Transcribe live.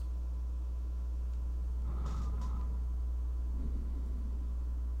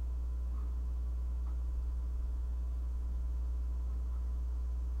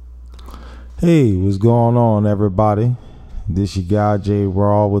Hey, what's going on, everybody? This your guy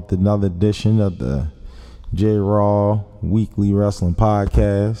J.Raw with another edition of the J.Raw Weekly Wrestling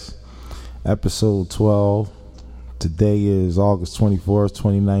Podcast, episode 12. Today is August 24th,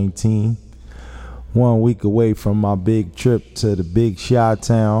 2019. 1 week away from my big trip to the big Shot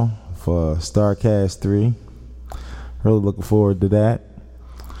Town for StarCast 3. Really looking forward to that.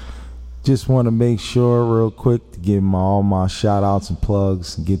 Just want to make sure real quick to give all my shout outs and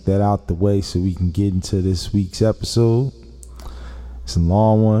plugs and get that out the way so we can get into this week's episode. It's a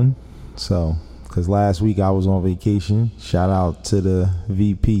long one, so because last week I was on vacation. Shout out to the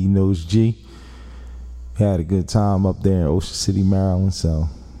VP Nose G. Had a good time up there in Ocean City, Maryland, so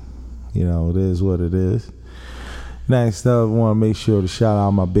you know it is what it is. Next up, I want to make sure to shout out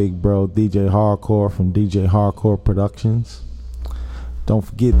my big bro DJ Hardcore from DJ Hardcore Productions. Don't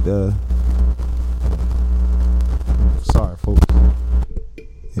forget sorry folks,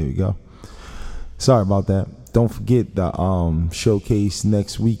 here we go. Sorry about that. Don't forget the showcase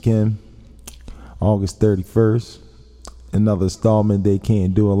next weekend, August 31st. Another installment, They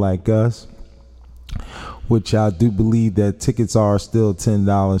Can't Do It Like Us, which I do believe that tickets are still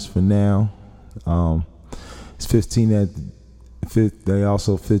 $10 for now. It's $15 at the they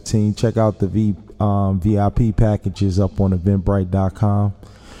also $15. Check out the VIP packages up on eventbrite.com.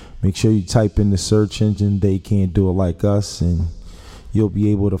 Make sure you type in the search engine They Can't Do It Like Us, and you'll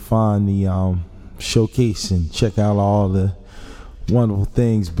be able to find the showcase and check out all the wonderful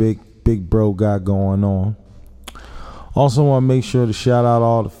things big bro got going on. Also want to make sure to shout out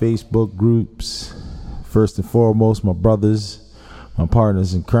all the Facebook groups. First and foremost, my brothers, my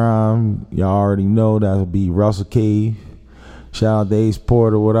partners in crime. Y'all already know that'll be Russell Cave. Shout out to Ace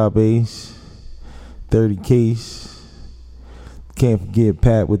Porter. What up, Ace? 30 Case. Can't forget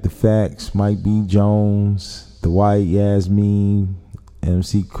Pat with the facts. Mike B. Jones, Dwight, Yasmin,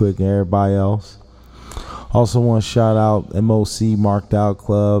 MC Quick, and everybody else. Also want to shout out MOC Marked Out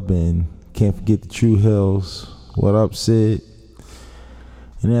Club, and can't forget the True Hills. What up, Sid?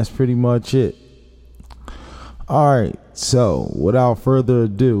 And that's pretty much it. Alright, so without further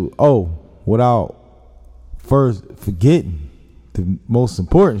ado, without first forgetting the most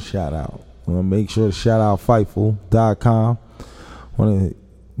important shout out, I want to make sure to shout out Fightful.com. Want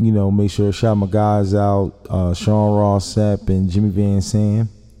to, make sure to shout my guys out, Sean Ross Sapp and Jimmy Van Sam.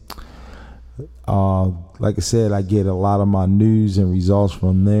 Like I said, I get a lot of my news and results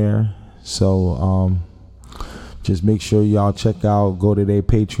from there. So just make sure y'all go to their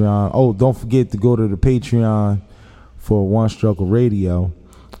Patreon. Oh, don't forget to go to the Patreon for One Struggle Radio.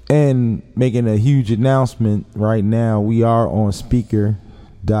 And making a huge announcement right now, we are on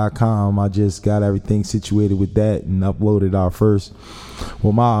Speaker.com. I just got everything situated with that and uploaded our first,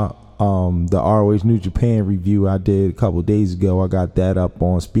 the ROH New Japan review I did a couple days ago. I got that up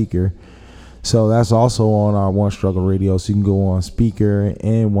on Speaker. So that's also on our One Struggle Radio. So you can go on Speaker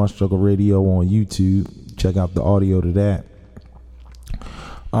and One Struggle Radio on YouTube. Check out the audio to that.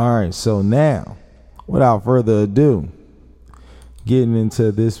 All right, so now, without further ado, getting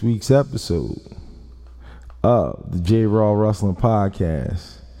into this week's episode of the J.Raw Wrestling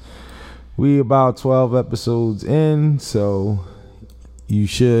Podcast. We about 12 episodes in, so you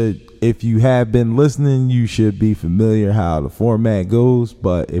should, if you have been listening, you should be familiar how the format goes.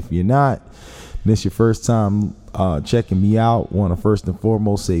 But if you're not, and it's your first time checking me out, want to first and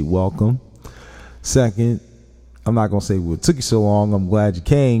foremost say welcome. Second, I'm not going to say what took you so long. I'm glad you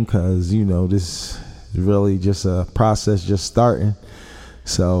came, because, this is really just a process just starting.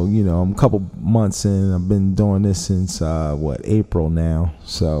 So, I'm a couple months in. I've been doing this since, April now.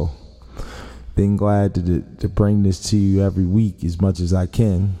 So, been glad to bring this to you every week as much as I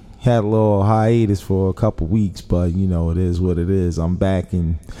can. Had a little hiatus for a couple weeks, but, it is what it is. I'm back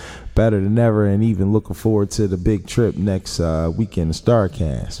and better than ever, and even looking forward to the big trip next weekend to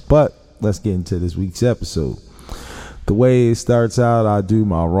StarCast. But let's get into this week's episode. The way it starts out, I do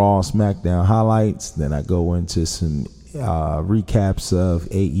my Raw and SmackDown highlights. Then I go into some recaps of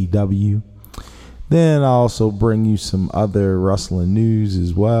AEW. Then I also bring you some other wrestling news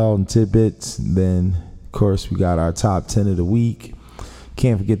as well and tidbits. Then, of course, we got our top 10 of the week.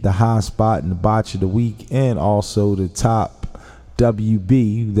 Can't forget the high spot and the botch of the week. And also the top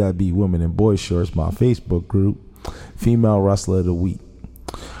WB, that'd be Women and Boy Shorts, my Facebook group, Female Wrestler of the Week.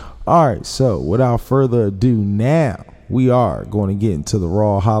 All right, so without further ado, now we are going to get into the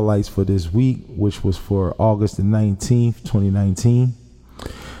Raw highlights for this week, which was for August the 19th, 2019. The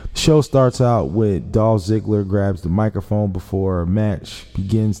show starts out with Dolph Ziggler grabs the microphone before a match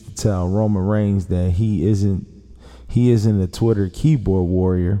begins to tell Roman Reigns that he isn't a Twitter keyboard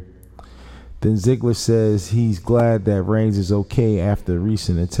warrior. Then Ziggler says he's glad that Reigns is okay after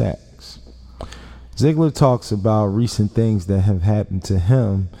recent attacks. Ziggler talks about recent things that have happened to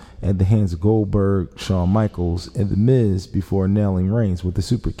him at the hands of Goldberg, Shawn Michaels, and The Miz before nailing Reigns with the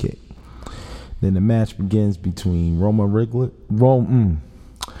super kick. Then the match begins between Roman Reigns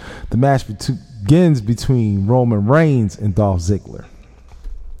and Dolph Ziggler.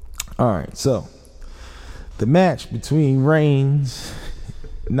 All right, so the match between Reigns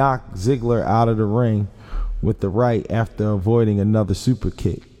knocked Ziggler out of the ring with the right after avoiding another super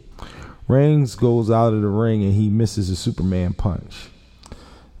kick. Reigns goes out of the ring and he misses a Superman punch.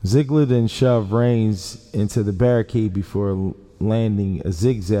 Ziggler then shoved Reigns into the barricade before landing a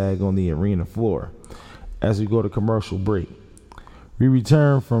zigzag on the arena floor. As we go to commercial break, we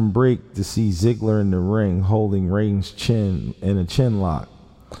return from break to see Ziggler in the ring holding Reigns' chin in a chin lock.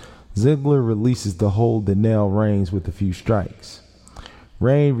 Ziggler releases the hold to nail Reigns with a few strikes.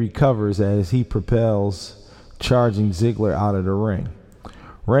 Reigns recovers as he propels, charging Ziggler out of the ring.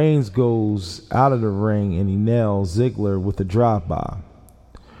 Reigns goes out of the ring and he nails Ziggler with a drop bomb.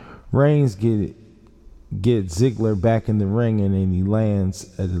 Reigns gets Ziggler back in the ring and then he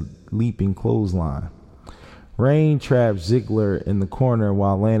lands a leaping clothesline. Reigns traps Ziggler in the corner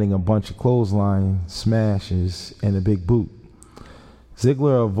while landing a bunch of clothesline smashes and a big boot.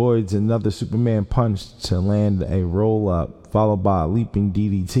 Ziggler avoids another Superman punch to land a roll-up, followed by a leaping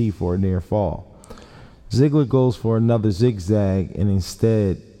DDT for a near fall. Ziggler goes for another zigzag and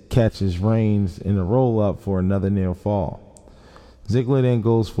instead catches Reigns in a roll-up for another near fall. Ziggler then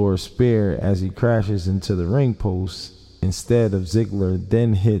goes for a spear as he crashes into the ring post. Instead of Ziggler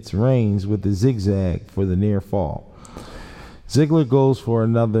then hits Reigns with a zigzag for the near fall. Ziggler goes for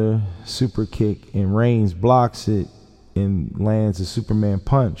another super kick and Reigns blocks it and lands a Superman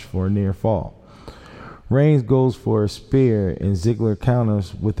punch for a near fall. Reigns goes for a spear and Ziggler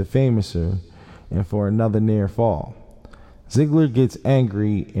counters with a famouser and for another near fall. Ziggler gets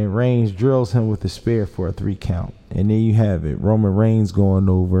angry and Reigns drills him with a spear for a 3 count. And there you have it, Roman Reigns going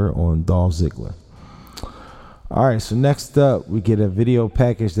over on Dolph Ziggler. Alright, so next up we get a video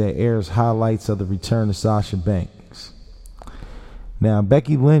package that airs highlights of the return of Sasha Banks. Now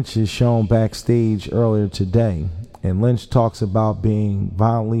Becky Lynch is shown backstage earlier today, and Lynch talks about being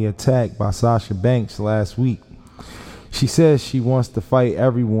violently attacked by Sasha Banks last week. She says she wants to fight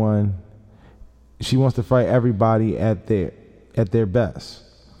everyone. She wants to fight everybody at their best.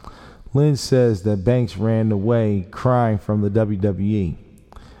 Lynch says that Banks ran away crying from the WWE.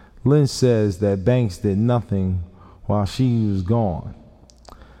 Lynch says that Banks did nothing while she was gone.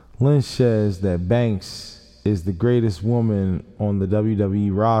 Lynch says that Banks is the greatest woman on the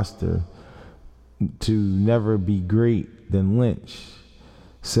WWE roster to never be great than Lynch.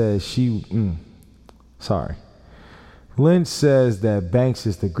 Lynch says that Banks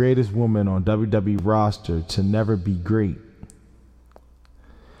is the greatest woman on WWE roster to never be great.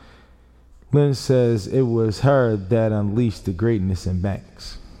 Lynch says it was her that unleashed the greatness in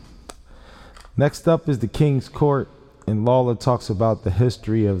Banks. Next up is the King's Court, and Lawler talks about the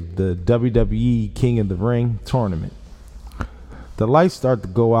history of the WWE King of the Ring tournament. The lights start to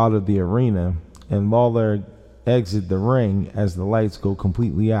go out of the arena, and Lawler exits the ring as the lights go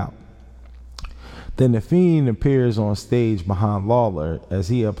completely out. Then the Fiend appears on stage behind Lawler as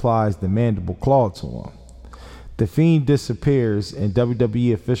he applies the mandible claw to him. The Fiend disappears and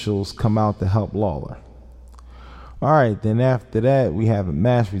WWE officials come out to help Lawler. Alright, then after that we have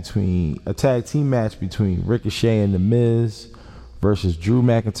a tag team match between Ricochet and The Miz versus Drew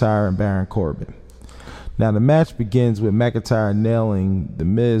McIntyre and Baron Corbin. Now the match begins with McIntyre nailing The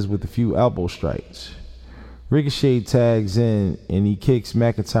Miz with a few elbow strikes. Ricochet tags in and he kicks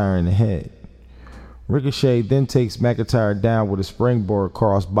McIntyre in the head. Ricochet then takes McIntyre down with a springboard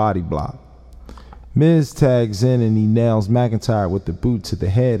cross body block. Miz tags in and he nails McIntyre with the boot to the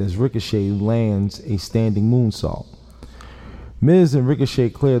head as Ricochet lands a standing moonsault. Miz and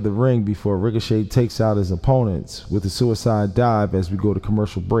Ricochet clear the ring before Ricochet takes out his opponents with a suicide dive as we go to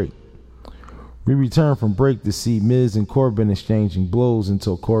commercial break. We return from break to see Miz and Corbin exchanging blows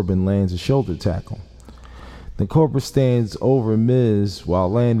until Corbin lands a shoulder tackle. Then Corbin stands over Miz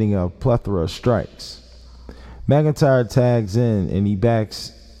while landing a plethora of strikes. McIntyre tags in and he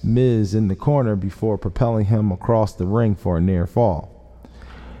backs Miz in the corner before propelling him across the ring for a near fall.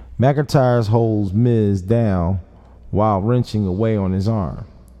 McIntyre holds Miz down while wrenching away on his arm.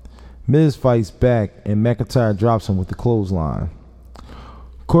 Miz fights back and McIntyre drops him with the clothesline.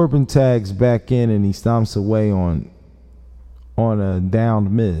 Corbin tags back in and he stomps away on a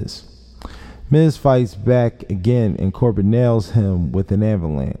downed Miz. Miz fights back again and Corbin nails him with an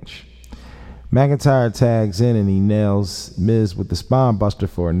avalanche. McIntyre tags in and he nails Miz with the spine buster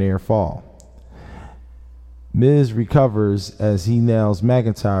for a near fall. Miz recovers as he nails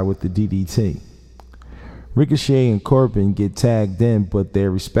McIntyre with the DDT. Ricochet and Corbin get tagged in, but their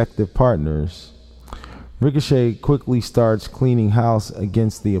respective partners. Ricochet quickly starts cleaning house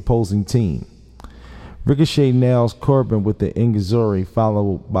against the opposing team. Ricochet nails Corbin with the Ingizuri,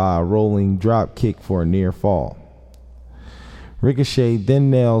 followed by a rolling drop kick for a near fall. Ricochet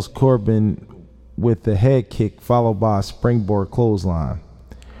then nails Corbin with the head kick, followed by a springboard clothesline.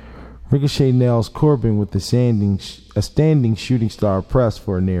 Ricochet nails Corbin with a standing shooting star press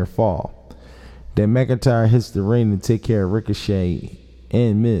for a near fall. Then McIntyre hits the ring to take care of Ricochet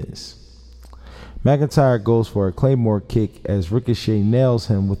and Miz. McIntyre goes for a Claymore kick as Ricochet nails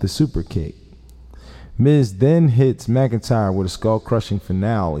him with a super kick. Miz then hits McIntyre with a skull-crushing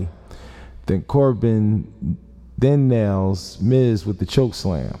finale. Then Corbin then nails Miz with the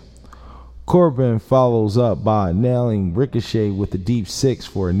chokeslam. Corbin follows up by nailing Ricochet with a deep six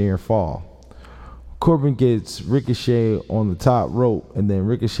for a near fall. Corbin gets Ricochet on the top rope, and then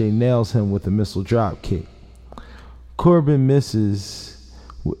Ricochet nails him with a missile drop kick. Corbin misses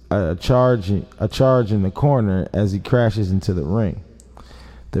a charge in the corner as he crashes into the ring.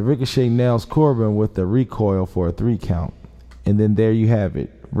 The Ricochet nails Corbin with the recoil for a 3 count. And then there you have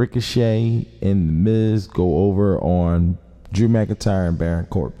it. Ricochet and The Miz go over on Drew McIntyre and Baron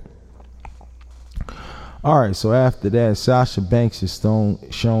Corbin. Alright, so after that, Sasha Banks is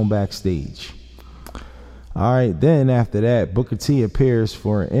shown backstage. Alright, then after that, Booker T appears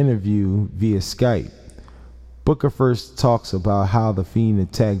for an interview via Skype. Booker first talks about how The Fiend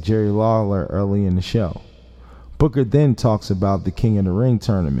attacked Jerry Lawler early in the show. Booker then talks about the King of the Ring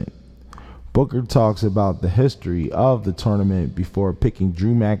tournament. Booker talks about the history of the tournament before picking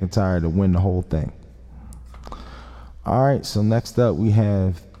Drew McIntyre to win the whole thing. Alright, so next up we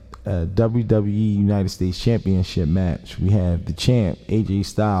have a WWE United States Championship match. We have the champ AJ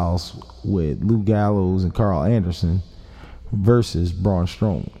Styles with Lou Gallows and Carl Anderson versus Braun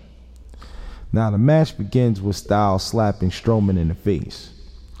Strowman. Now the match begins with Styles slapping Strowman in the face.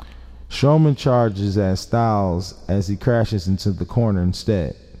 Strowman charges at Styles as he crashes into the corner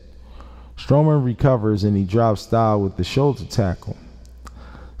instead. Strowman recovers and he drops Styles with the shoulder tackle.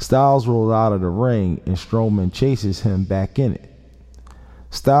 Styles rolls out of the ring and Strowman chases him back in it.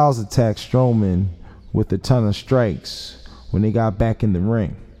 Styles attacks Strowman with a ton of strikes when they got back in the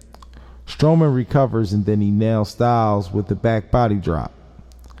ring. Strowman recovers and then he nails Styles with the back body drop.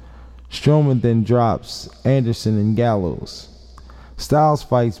 Strowman then drops Anderson and Gallows. Styles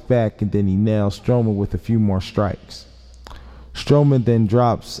fights back and then he nails Strowman with a few more strikes. Strowman then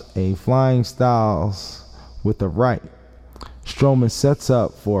drops a flying Styles with a right. Strowman sets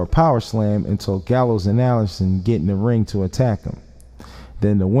up for a power slam until Gallows and Anderson get in the ring to attack him.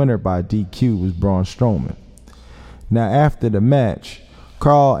 Then the winner by DQ was Braun Strowman. Now after the match,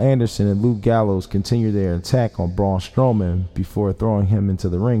 Carl Anderson and Luke Gallows continue their attack on Braun Strowman before throwing him into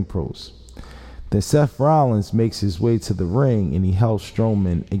the ring post. Then Seth Rollins makes his way to the ring and he helps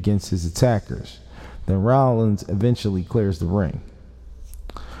Strowman against his attackers. Then Rollins eventually clears the ring.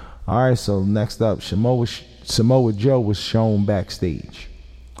 Alright, so next up, Samoa Joe was shown backstage.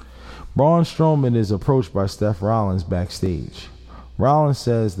 Braun Strowman is approached by Seth Rollins backstage. Rollins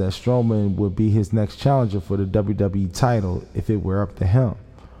says that Strowman would be his next challenger for the WWE title if it were up to him.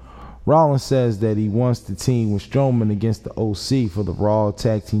 Rollins says that he wants to team with Strowman against the OC for the Raw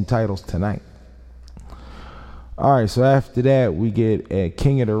Tag Team titles tonight. Alright, so after that we get a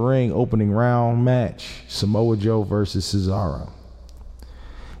King of the Ring opening round match, Samoa Joe versus Cesaro.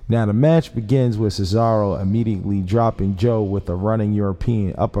 Now the match begins with Cesaro immediately dropping Joe with a running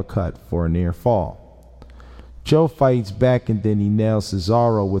European uppercut for a near fall. Joe fights back and then he nails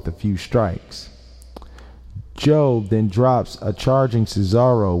Cesaro with a few strikes. Joe then drops a charging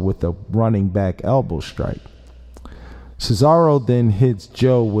Cesaro with a running back elbow strike. Cesaro then hits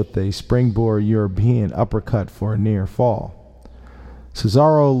Joe with a springboard European uppercut for a near fall.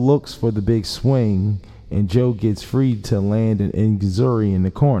 Cesaro looks for the big swing and Joe gets freed to land an Ingizuri in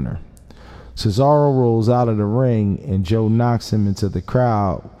the corner. Cesaro rolls out of the ring and Joe knocks him into the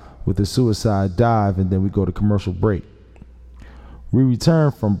crowd with a suicide dive, and then we go to commercial break. We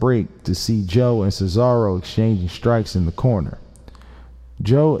return from break to see Joe and Cesaro exchanging strikes in the corner.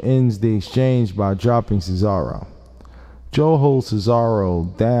 Joe ends the exchange by dropping Cesaro. Joe holds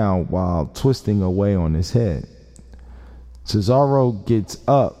Cesaro down while twisting away on his head. Cesaro gets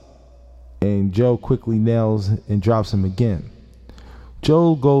up and Joe quickly nails and drops him again.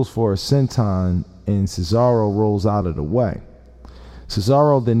 Joe goes for a senton and Cesaro rolls out of the way.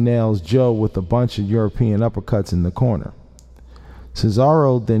 Cesaro then nails Joe with a bunch of European uppercuts in the corner.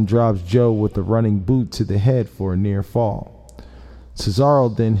 Cesaro then drops Joe with a running boot to the head for a near fall.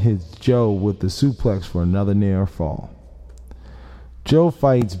 Cesaro then hits Joe with the suplex for another near fall. Joe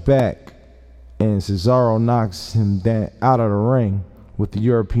fights back and Cesaro knocks him out of the ring with the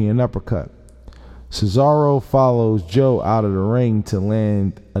European uppercut. Cesaro follows Joe out of the ring to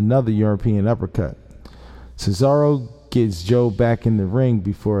land another European uppercut. Cesaro gets Joe back in the ring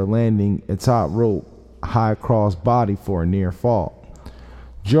before landing a top rope high cross body for a near fall.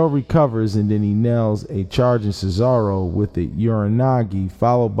 Joe recovers and then he nails a charging Cesaro with a Uranagi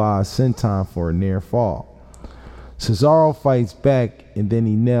followed by a senton for a near fall. Cesaro fights back and then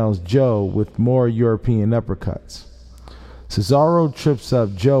he nails Joe with more European uppercuts. Cesaro trips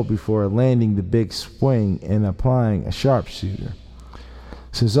up Joe before landing the big swing and applying a sharpshooter.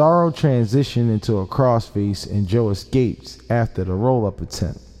 Cesaro transitions into a crossface and Joe escapes after the roll-up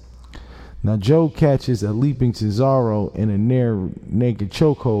attempt. Now Joe catches a leaping Cesaro in a near naked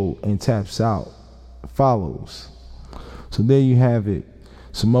chokehold and taps out. Follows. So there you have it.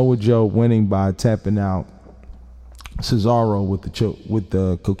 Samoa Joe winning by tapping out Cesaro with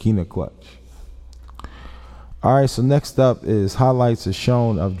the coquina clutch. Alright, so next up is highlights are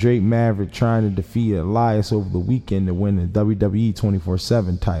shown of Drake Maverick trying to defeat Elias over the weekend to win the WWE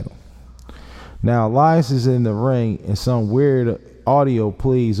 24/7 title. Now Elias is in the ring and some weird audio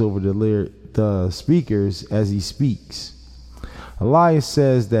plays over the speakers as he speaks. Elias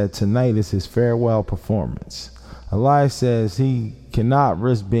says that tonight is his farewell performance. Elias says he cannot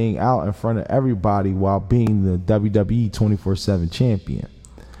risk being out in front of everybody while being the WWE 24/7 champion.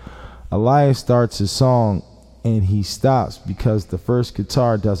 Elias starts his song and he stops because the first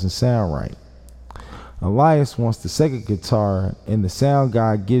guitar doesn't sound right. Elias wants the second guitar and the sound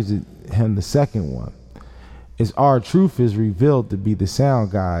guy gives him the second one. As R-Truth is revealed to be the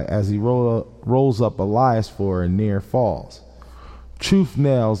sound guy as he rolls up Elias for a near falls. Truth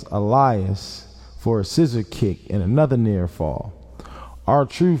nails Elias for a scissor kick and another near fall.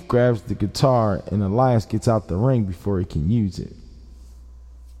 R-Truth grabs the guitar and Elias gets out the ring before he can use it.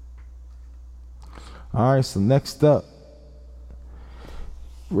 Alright, so next up,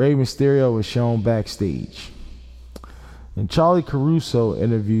 Rey Mysterio is shown backstage. And Charlie Caruso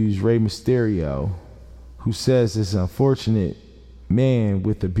interviews Rey Mysterio, who says this unfortunate man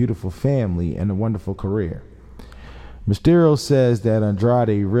with a beautiful family and a wonderful career. Mysterio says that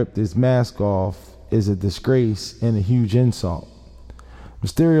Andrade ripped his mask off is a disgrace and a huge insult.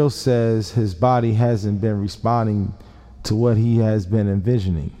 Mysterio says his body hasn't been responding to what he has been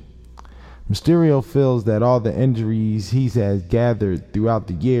envisioning. Mysterio feels that all the injuries he has gathered throughout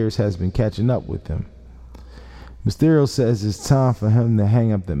the years has been catching up with him. Mysterio says it's time for him to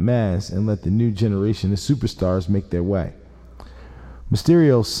hang up the mask and let the new generation of superstars make their way.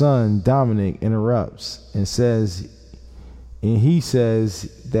 Mysterio's son, Dominic, interrupts and he says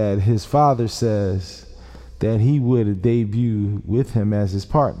that his father says that he would debut with him as his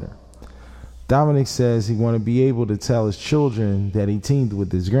partner. Dominic says he want to be able to tell his children that he teamed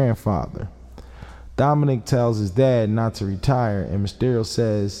with his grandfather. Dominic tells his dad not to retire, and Mysterio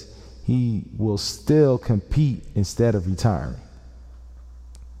says he will still compete instead of retiring.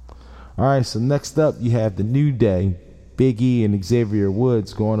 Alright, so next up you have the New Day, Big E and Xavier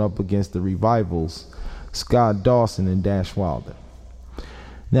Woods going up against the Revivals, Scott Dawson and Dash Wilder.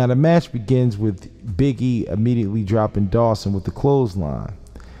 Now the match begins with Big E immediately dropping Dawson with the clothesline.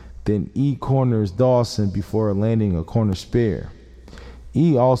 Then E corners Dawson before landing a corner spear.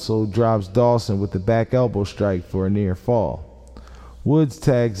 E also drops Dawson with the back elbow strike for a near fall. Woods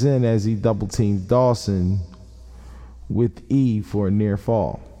tags in as he double teams Dawson with E for a near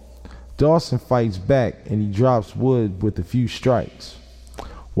fall. Dawson fights back and he drops Wood with a few strikes.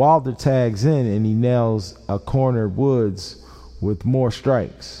 Wilder tags in and he nails a corner Woods with more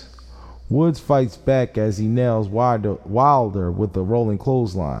strikes. Woods fights back as he nails Wilder with a rolling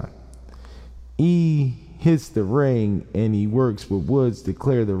clothesline. E hits the ring and he works with Woods to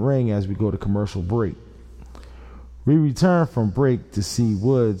clear the ring as we go to commercial break. We return from break to see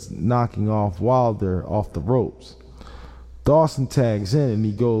Woods knocking off Wilder off the ropes. Dawson tags in and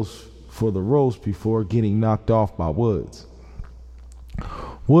he goes for the ropes before getting knocked off by Woods.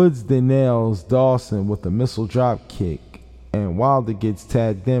 Woods then nails Dawson with a missile drop kick and Wilder gets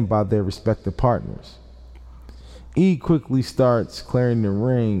tagged in by their respective partners. E quickly starts clearing the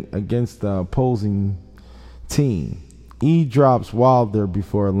ring against the opposing team. E drops Wilder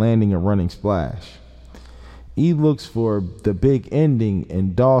before landing a running splash. E looks for the big ending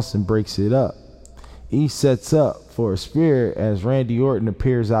and Dawson breaks it up. E sets up for a spear as Randy Orton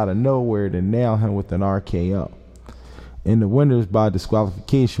appears out of nowhere to nail him with an RKO. And the winners by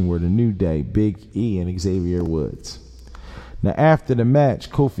disqualification were the New Day, Big E and Xavier Woods. Now after the match,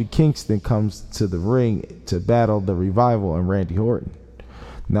 Kofi Kingston comes to the ring to battle the Revival and Randy Orton.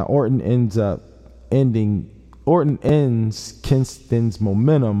 Now Orton ends up ending Orton ends Kingston's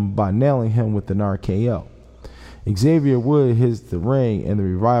momentum by nailing him with an RKO. Xavier Woods hits the ring, and the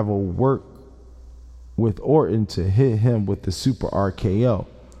Revival work with Orton to hit him with the Super RKO.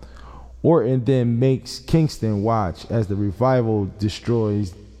 Orton then makes Kingston watch as the Revival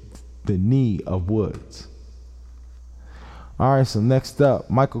destroys the knee of Woods. Alright, so next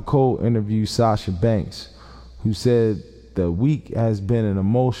up, Michael Cole interviews Sasha Banks, who said the week has been an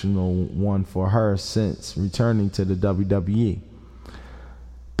emotional one for her since returning to the WWE.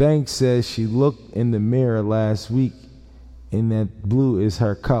 Banks says she looked in the mirror last week and that blue is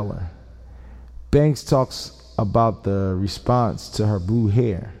her color. Banks talks about the response to her blue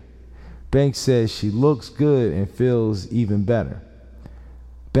hair. Banks says she looks good and feels even better.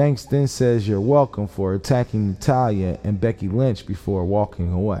 Banks then says you're welcome for attacking Natalya and Becky Lynch before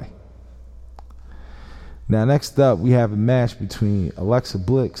walking away. Now next up we have a match between Alexa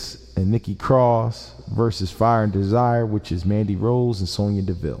Bliss and Nikki Cross versus Fire and Desire, which is Mandy Rose and Sonya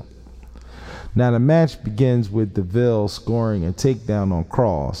Deville. Now the match begins with Deville scoring a takedown on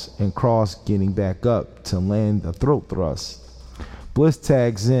Cross and Cross getting back up to land a throat thrust. Bliss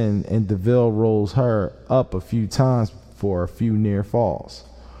tags in and Deville rolls her up a few times for a few near falls.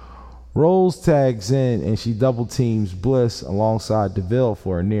 Rose tags in and she double teams Bliss alongside Deville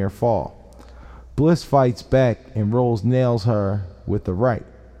for a near fall. Bliss fights back and Rose nails her with the right.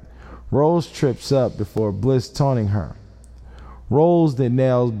 Rose trips up before Bliss taunting her. Rose then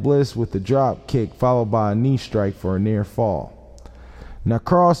nails Bliss with the drop kick followed by a knee strike for a near fall. Now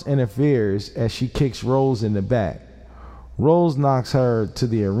Cross interferes as she kicks Rose in the back. Rose knocks her to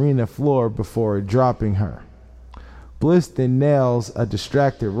the arena floor before dropping her. Bliss then nails a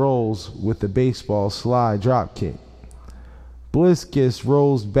distracted Rose with a baseball slide drop kick. Bliss gets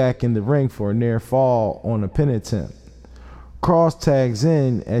Rose back in the ring for a near fall on a pin attempt. Cross tags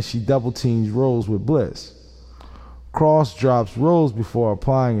in as she double teams Rose with Bliss. Cross drops Rose before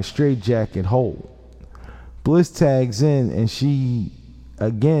applying a straightjacket hold. Bliss tags in and she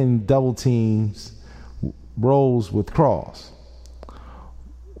again double teams Rose with Cross.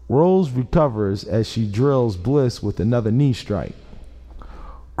 Rose recovers as she drills Bliss with another knee strike.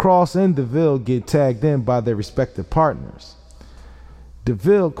 Cross and Deville get tagged in by their respective partners.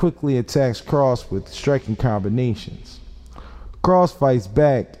 Deville quickly attacks Cross with striking combinations. Cross fights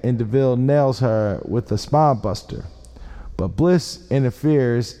back and Deville nails her with a spine buster, but Bliss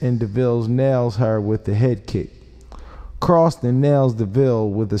interferes and Deville nails her with the head kick. Cross then nails Deville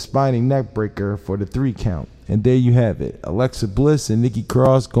with a spinning neckbreaker for the 3 count. And there you have it. Alexa Bliss and Nikki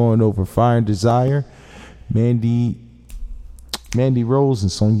Cross going over Fire and Desire, Mandy Rose,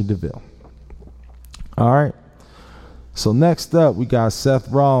 and Sonya Deville. All right. So next up, we got Seth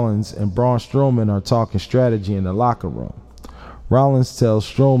Rollins and Braun Strowman are talking strategy in the locker room. Rollins tells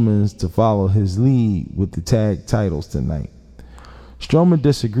Strowman to follow his lead with the tag titles tonight. Strowman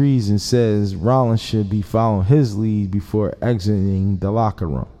disagrees and says Rollins should be following his lead before exiting the locker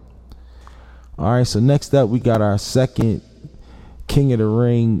room. All right, so next up we got our second King of the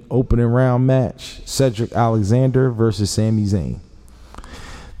Ring opening round match, Cedric Alexander versus Sami Zayn.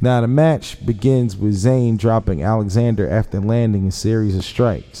 Now the match begins with Zayn dropping Alexander after landing a series of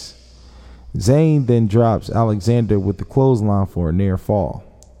strikes. Zayn then drops Alexander with the clothesline for a near fall.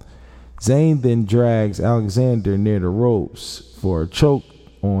 Zayn then drags Alexander near the ropes for a choke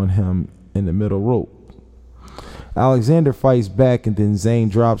on him in the middle rope. Alexander fights back and then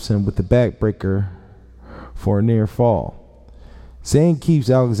Zayn drops him with the backbreaker for a near fall. Zayn keeps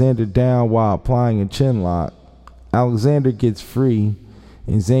Alexander down while applying a chin lock. Alexander gets free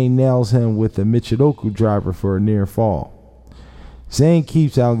and Zayn nails him with a Michinoku driver for a near fall. Zayn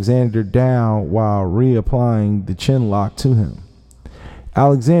keeps Alexander down while reapplying the chin lock to him.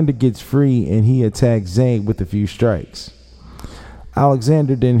 Alexander gets free and he attacks Zayn with a few strikes.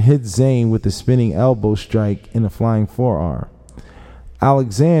 Alexander then hits Zayn with a spinning elbow strike and a flying forearm.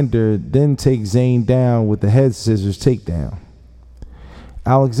 Alexander then takes Zayn down with a head scissors takedown.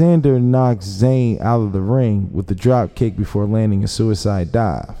 Alexander knocks Zayn out of the ring with a drop kick before landing a suicide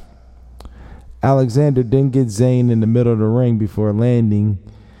dive. Alexander then gets Zayn in the middle of the ring before landing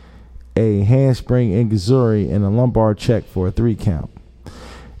a handspring Ingazuri and a lumbar check for a 3 count.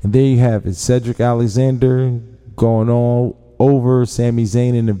 And there you have it, Cedric Alexander going on over Sami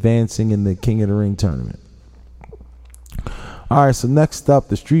Zayn and advancing in the King of the Ring tournament. All right, so next up,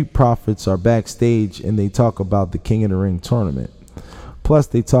 the Street Profits are backstage and they talk about the King of the Ring tournament. Plus,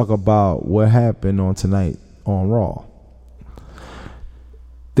 they talk about what happened on tonight on Raw.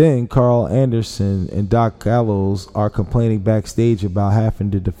 Then Carl Anderson and Doc Gallows are complaining backstage about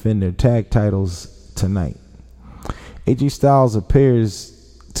having to defend their tag titles tonight. AJ Styles appears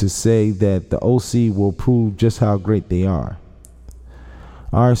to say that the OC will prove just how great they are.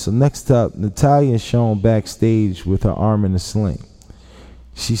 Alright, so next up, Natalya is shown backstage with her arm in a sling.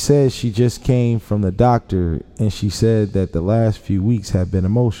 She says she just came from the doctor, and she said that the last few weeks have been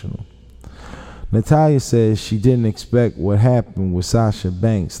emotional. Natalya says she didn't expect what happened with Sasha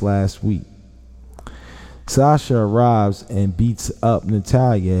Banks last week. Sasha arrives and beats up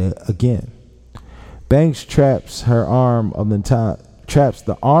Natalya again. Banks traps the arm of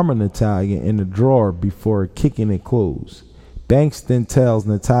Natalya in the drawer before kicking it closed. Banks then tells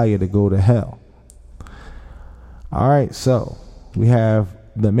Natalya to go to hell. Alright, so we have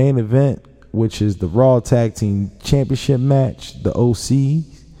the main event, which is the Raw Tag Team Championship match. The OC,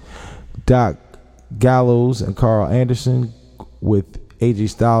 Doc Gallows and Carl Anderson with AJ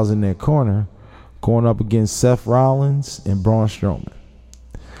Styles in their corner, going up against Seth Rollins and Braun Strowman.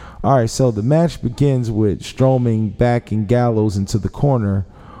 Alright, so the match begins with Strowman backing Gallows into the corner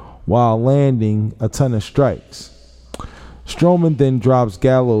while landing a ton of strikes. Strowman then drops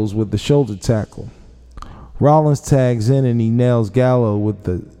Gallows with the shoulder tackle. Rollins tags in and he nails Gallows with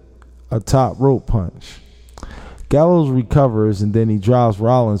a top rope punch. Gallows recovers and then he drops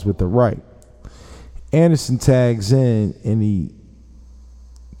Rollins with the right. Anderson tags in and he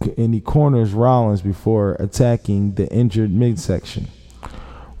corners Rollins before attacking the injured midsection.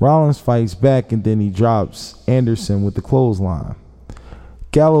 Rollins fights back and then he drops Anderson with the clothesline.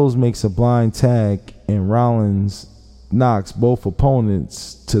 Gallows makes a blind tag and Rollins knocks both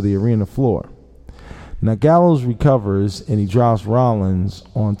opponents to the arena floor. Now Gallows recovers and he drops Rollins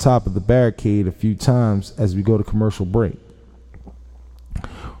on top of the barricade a few times as we go to commercial break.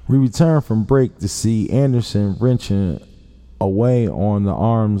 We return from break to see Anderson wrenching away on the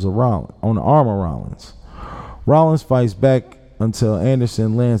arm of Rollins. Rollins fights back until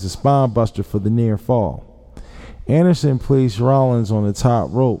Anderson lands a spine buster for the near fall. Anderson places Rollins on the top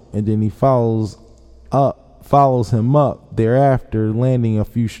rope and then he follows him up thereafter, landing a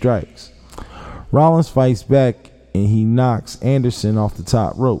few strikes. Rollins fights back and he knocks Anderson off the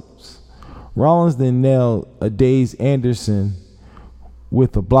top ropes. Rollins then nailed a dazed Anderson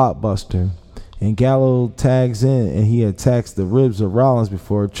with a blockbuster, and Gallows tags in and he attacks the ribs of Rollins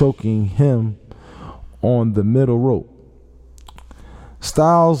before choking him on the middle rope.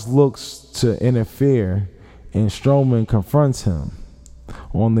 Styles looks to interfere and Strowman confronts him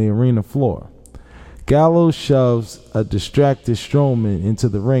on the arena floor. Gallows shoves a distracted Strowman into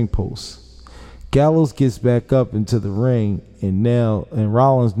the ring post. Gallows gets back up into the ring and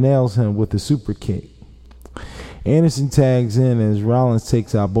Rollins nails him with a super kick. Anderson tags in as Rollins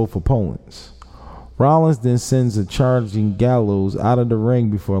takes out both opponents. Rollins then sends a charging Gallows out of the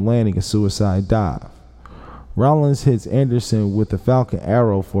ring before landing a suicide dive. Rollins hits Anderson with a Falcon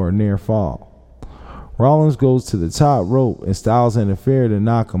Arrow for a near fall. Rollins goes to the top rope and Styles interferes to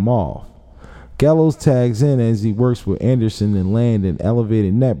knock him off. Gallows tags in as he works with Anderson and land an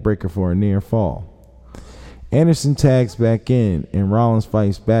elevated neckbreaker for a near fall. Anderson tags back in and Rollins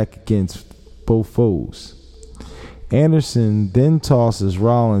fights back against both foes. Anderson then tosses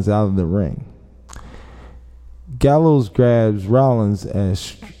Rollins out of the ring. Gallows grabs Rollins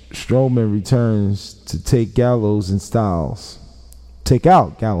as Strowman returns to take out Gallows and Styles.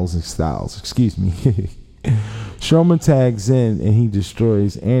 Strowman tags in and he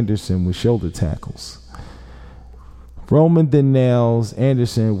destroys Anderson with shoulder tackles. Roman then nails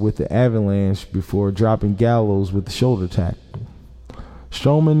Anderson with the avalanche before dropping Gallows with the shoulder tackle.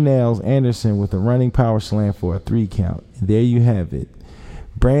 Strowman nails Anderson with a running power slam for a 3 count. And there you have it.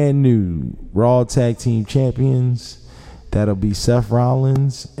 Brand new Raw Tag Team Champions. That'll be Seth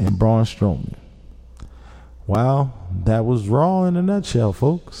Rollins and Braun Strowman. Wow, that was Raw in a nutshell,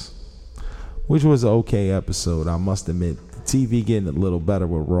 folks. Which was an okay episode, I must admit. The TV getting a little better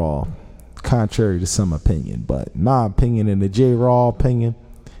with Raw, contrary to some opinion. But my opinion and the J.Raw opinion,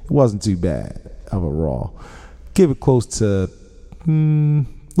 it wasn't too bad of a Raw. Give it close to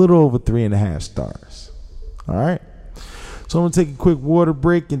little over 3.5 stars. All right. So I'm going to take a quick water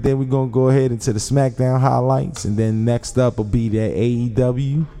break, and then we're going to go ahead into the SmackDown highlights. And then next up will be that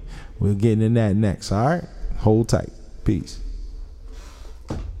AEW. We'll get into that next. All right. Hold tight. Peace.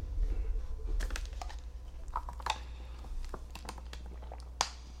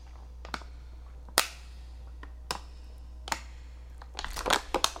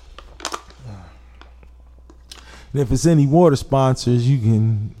 And if it's any water sponsors, you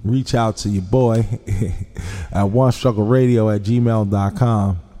can reach out to your boy at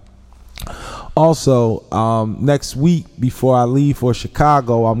onestruggleradio@gmail.com. Also, next week before I leave for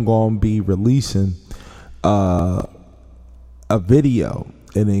Chicago, I'm going to be releasing a video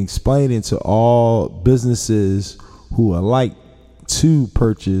and explaining to all businesses who would like to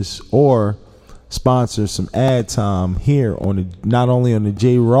purchase or sponsor some ad time here on the, not only on the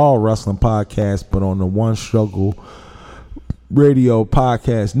J.Raw Wrestling Podcast, but on the One Struggle Radio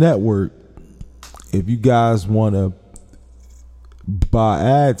Podcast Network. If you guys want to buy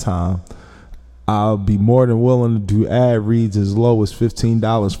ad time, I'll be more than willing to do ad reads as low as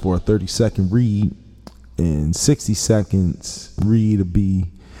 $15 for a 30-second read, and 60 seconds read to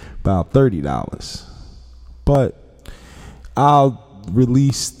be about $30. But I'll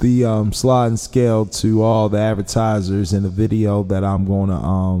release the sliding scale to all the advertisers in the video that I'm going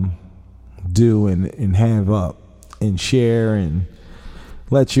to do and have up and share, and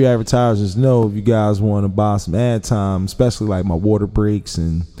let you advertisers know if you guys want to buy some ad time, especially like my water breaks,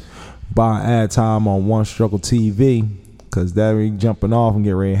 and buy ad time on One Struggle TV, because that we jumping off and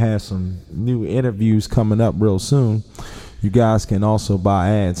get ready to have some new interviews coming up real soon. You guys can also buy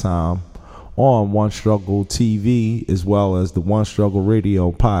ad time on One Struggle TV as well as the One Struggle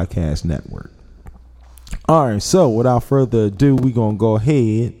Radio Podcast Network. All right, so without further ado, we're going to go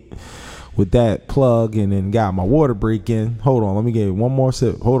ahead with that plug and then got my water break in. Hold on, let me get one more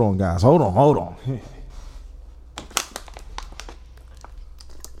sip. Hold on, guys. Hold on.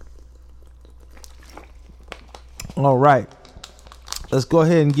 All right, let's go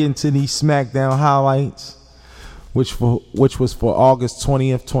ahead and get into these SmackDown highlights, which was for August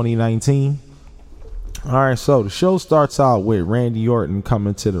 20th, 2019. All right, so the show starts out with Randy Orton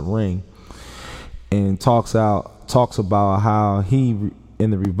coming to the ring and talks about how he in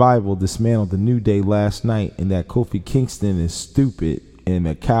the Revival dismantled the New Day last night, and that Kofi Kingston is stupid and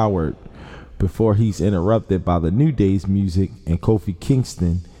a coward, before he's interrupted by the New Day's music and Kofi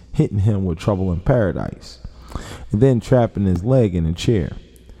Kingston hitting him with Trouble in Paradise and then trapping his leg in a chair.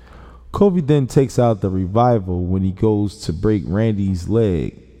 Kofi then takes out the Revival when he goes to break Randy's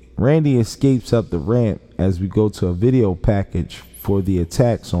leg. Randy escapes up the ramp as we go to a video package for the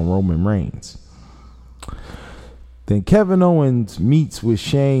attacks on Roman Reigns. Then Kevin Owens meets with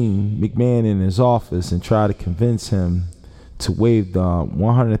Shane McMahon in his office and try to convince him to waive the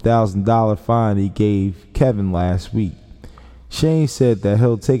 $100,000 fine he gave Kevin last week. Shane said that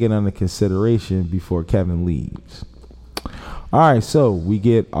he'll take it under consideration before Kevin leaves. All right, so we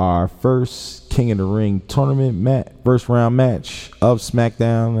get our first King of the Ring tournament first round match of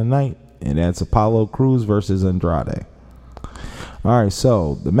SmackDown tonight, and that's Apollo Crews versus Andrade. All right,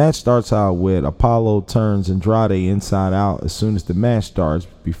 so the match starts out with Apollo turns Andrade inside out as soon as the match starts,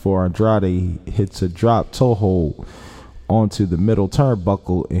 before Andrade hits a drop toe hold onto the middle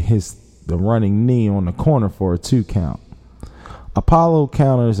turnbuckle and hits the running knee on the corner for a 2 count. Apollo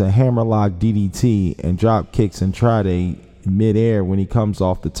counters a hammerlock DDT and drop kicks Andrade midair when he comes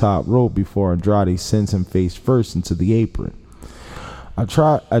off the top rope before Andrade sends him face first into the apron.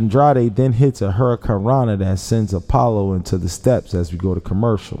 Andrade then hits a Hurricane Rana that sends Apollo into the steps as we go to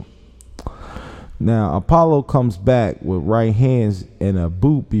commercial. Now Apollo comes back with right hands and a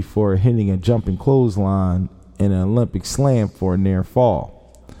boot before hitting a jumping clothesline and an Olympic slam for a near fall.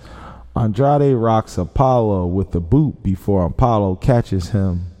 Andrade rocks Apollo with a boot before Apollo catches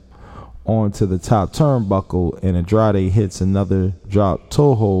him onto the top turnbuckle, and Andrade hits another drop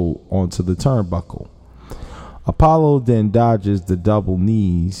toe hold onto the turnbuckle. Apollo then dodges the double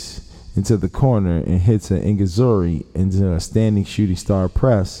knees into the corner and hits an Ingazuri into a standing shooting star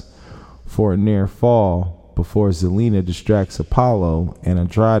press for a near fall before Zelina distracts Apollo, and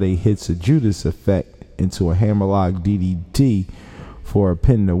Andrade hits a Judas effect into a hammerlock DDT for a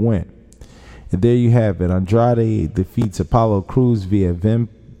pin to win. And there you have it. Andrade defeats Apollo Crews via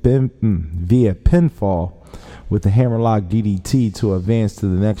pinfall with the hammerlock DDT to advance to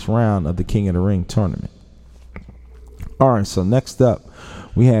the next round of the King of the Ring tournament. All right, so next up,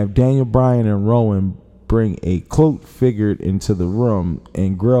 we have Daniel Bryan and Rowan bring a cloaked figure into the room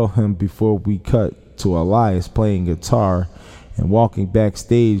and grill him before we cut to Elias playing guitar and walking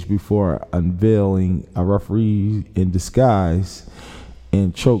backstage before unveiling a referee in disguise,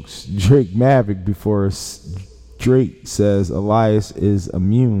 and chokes Drake Maverick before Drake says Elias is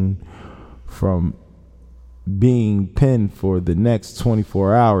immune from being pinned for the next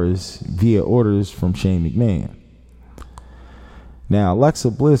 24 hours via orders from Shane McMahon. Now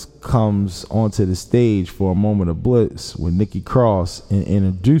Alexa Bliss comes onto the stage for a moment of bliss with Nikki Cross and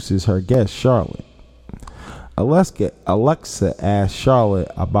introduces her guest Charlotte. Alexa asks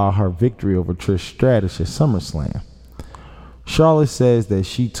Charlotte about her victory over Trish Stratus at SummerSlam. Charlotte says that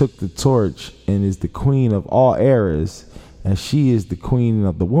she took the torch and is the queen of all eras, and she is the queen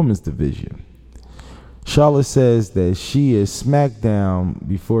of the women's division. Charlotte says that she is SmackDown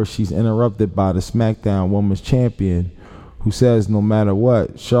before she's interrupted by the SmackDown Women's Champion, who says no matter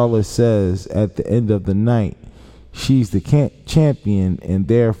what Charlotte says at the end of the night, she's the champion and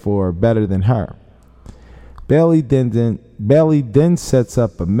therefore better than her. Bayley then sets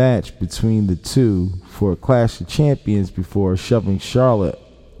up a match between the two for a Clash of Champions before shoving Charlotte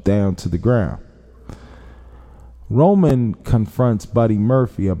down to the ground. Roman confronts Buddy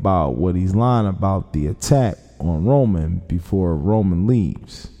Murphy about what he's lying about the attack on Roman before Roman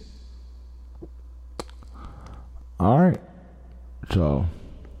leaves. Alright, so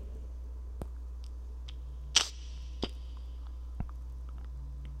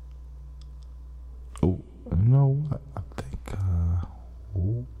you know what? I think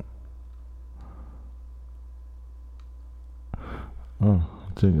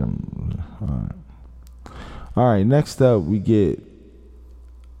all right, next up we get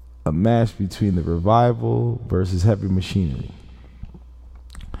a match between the Revival versus Heavy Machinery.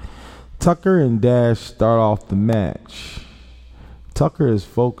 Tucker and Dash start off the match. Tucker is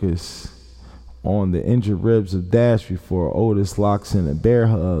focused on the injured ribs of Dash before Otis locks in a bear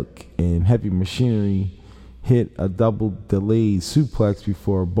hug, and Heavy Machinery hit a double delayed suplex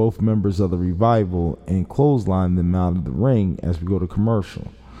before both members of the Revival and clothesline them out of the ring as we go to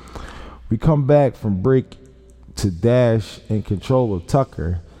commercial. We come back from break to Dash in control of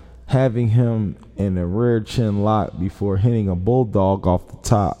Tucker, having him in a rear chin lock before hitting a bulldog off the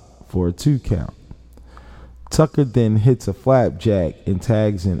top for a 2 count. Tucker then hits a flapjack and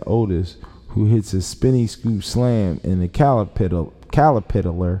tags in Otis, who hits a spinny scoop slam in the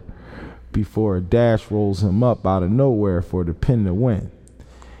caterpillar before Dash rolls him up out of nowhere for the pin to win.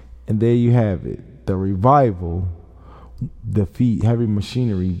 And there you have it. The Revival defeat Heavy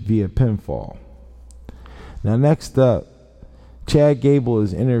Machinery via pinfall. Now next up, Chad Gable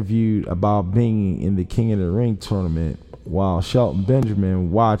is interviewed about being in the King of the Ring tournament while Shelton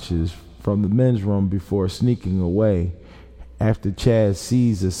Benjamin watches from the men's room before sneaking away after Chad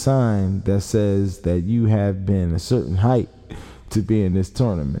sees a sign that says that you have been a certain height to be in this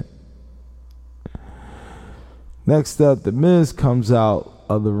tournament. Next up, The Miz comes out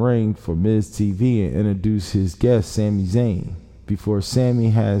of the ring for Miz TV and introduces his guest, Sami Zayn, before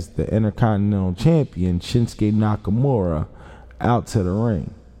Sami has the Intercontinental Champion, Shinsuke Nakamura, out to the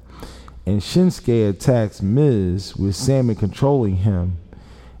ring. And Shinsuke attacks Miz with Sami controlling him,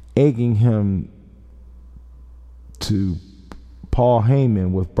 egging him to Paul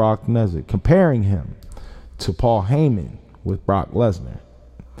Heyman with Brock Lesnar, comparing him to Paul Heyman with Brock Lesnar.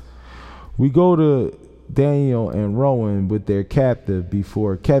 We go to Daniel and Rowan with their captive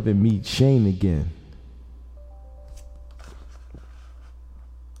before Kevin meets Shane again.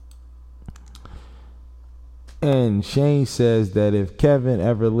 And Shane says that if Kevin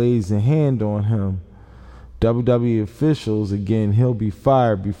ever lays a hand on him, WWE officials again, he'll be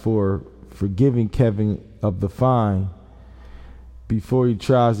fired before forgiving Kevin of the fine before he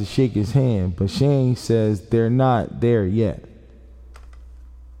tries to shake his hand. But Shane says they're not there yet.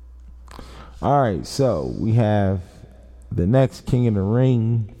 Alright, so we have the next King of the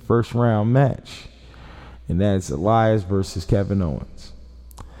Ring first round match, and that's Elias versus Kevin Owens.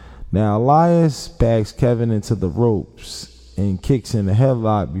 Now Elias backs Kevin into the ropes and kicks in a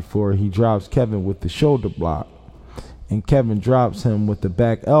headlock before he drops Kevin with the shoulder block, and Kevin drops him with the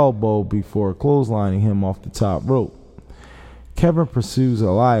back elbow before clotheslining him off the top rope. Kevin pursues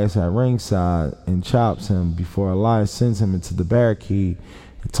Elias at ringside and chops him before Elias sends him into the barricade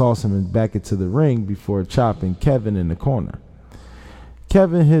and tosses him back into the ring before chopping Kevin in the corner.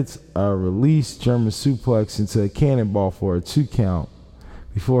 Kevin hits a release German suplex into a cannonball for a 2 count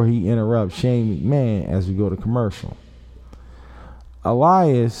before he interrupts Shane McMahon as we go to commercial.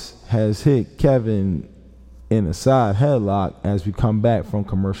 Elias has hit Kevin in a side headlock as we come back from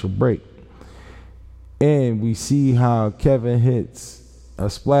commercial break. And we see how Kevin hits a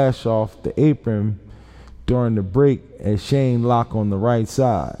splash off the apron during the break as Shane lock on the right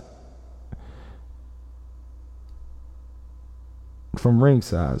side. From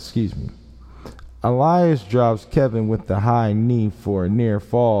ringside, excuse me. Elias drops Kevin with the high knee for a near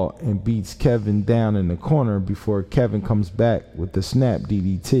fall and beats Kevin down in the corner before Kevin comes back with the snap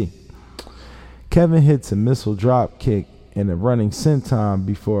DDT. Kevin hits a missile drop kick and a running senton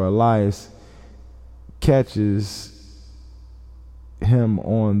before Elias catches him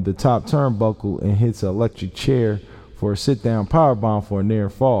on the top turnbuckle and hits an electric chair for a sit-down powerbomb for a near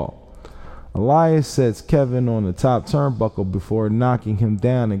fall. Elias sets Kevin on the top turnbuckle before knocking him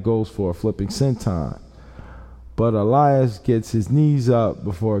down and goes for a flipping senton. But Elias gets his knees up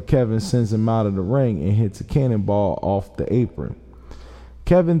before Kevin sends him out of the ring and hits a cannonball off the apron.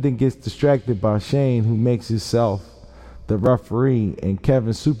 Kevin then gets distracted by Shane, who makes himself the referee, and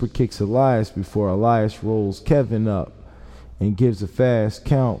Kevin super kicks Elias before Elias rolls Kevin up and gives a fast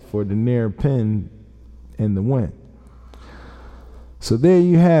count for the near pin and the win. So there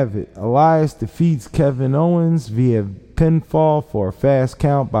you have it. Elias defeats Kevin Owens via pinfall for a fast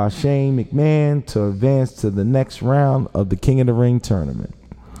count by Shane McMahon to advance to the next round of the King of the Ring tournament.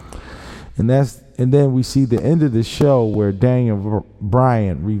 And then we see the end of the show where Daniel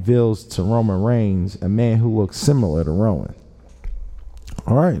Bryan reveals to Roman Reigns a man who looks similar to Rowan.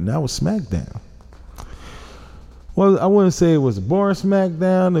 All right, and that was SmackDown. Well, I wouldn't say it was a boring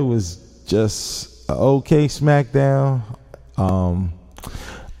SmackDown. It was just an okay SmackDown.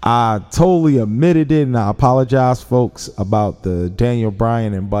 I totally admitted it, and I apologize, folks, about the Daniel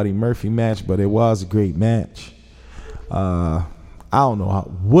Bryan and Buddy Murphy match, but it was a great match. I don't know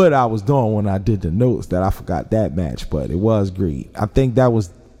what I was doing when I did the notes that I forgot that match, but it was great. I think that was,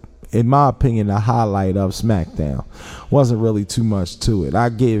 in my opinion, the highlight of SmackDown. Wasn't really too much to it. I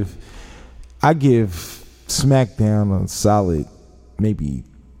give SmackDown a solid maybe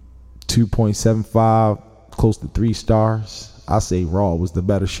 2.75, close to 3 stars. I say Raw was the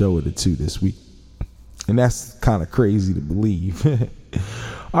better show of the two this week. And that's kind of crazy to believe.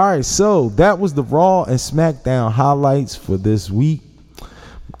 All right, so that was the Raw and SmackDown highlights for this week.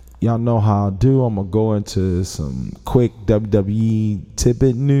 Y'all know how I do. I'm going to go into some quick WWE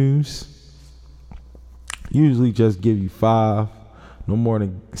tidbit news. Usually just give you 5, no more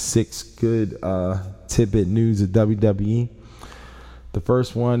than 6 good tidbit news of WWE. The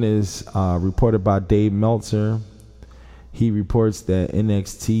first one is reported by Dave Meltzer. He reports that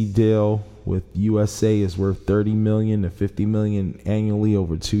NXT deal with USA is worth $30 million to $50 million annually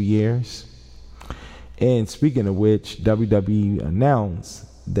over 2 years. And speaking of which, WWE announced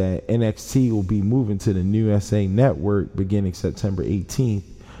that NXT will be moving to the new USA network beginning September 18th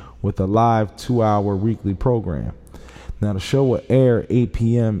with a live 2-hour weekly program. Now, the show will air 8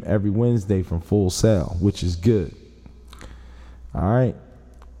 p.m. every Wednesday from Full Sail, which is good. All right.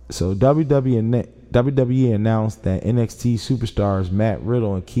 So WWE announced that NXT superstars Matt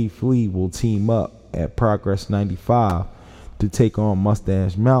Riddle and Keith Lee will team up at Progress 95 to take on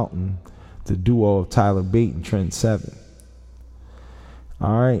Mustache Mountain, the duo of Tyler Bate and Trent Seven.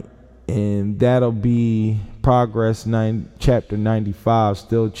 All right, and that'll be Progress Chapter 95,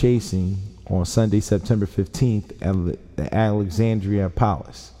 Still Chasing, on Sunday, September 15th at the Alexandria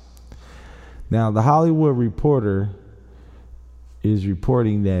Palace. Now, The Hollywood Reporter is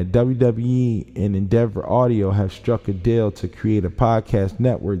reporting that WWE and Endeavor Audio have struck a deal to create a podcast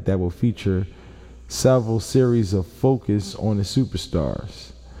network that will feature several series of focus on the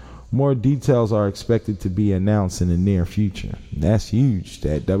superstars. More details are expected to be announced in the near future. That's huge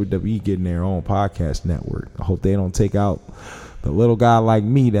that WWE getting their own podcast network. I hope they don't take out the little guy like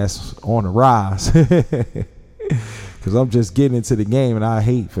me that's on the rise. Because I'm just getting into the game and I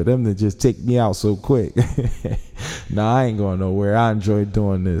hate for them to just take me out so quick. Nah, I ain't going nowhere. I enjoy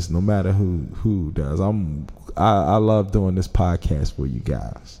doing this no matter who does. I love doing this podcast for you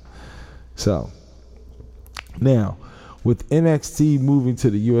guys. So, now, with NXT moving to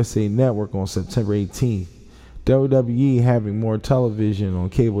the USA Network on September 18th, WWE having more television on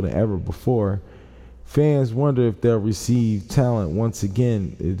cable than ever before, fans wonder if they'll receive talent once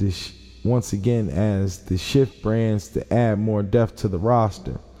again as the shift brands to add more depth to the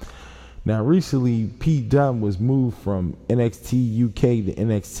roster. Now, recently, Pete Dunne was moved from NXT UK to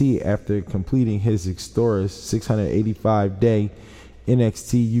NXT after completing his historic 685-day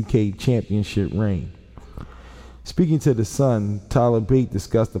NXT UK Championship reign. Speaking to The Sun, Tyler Bate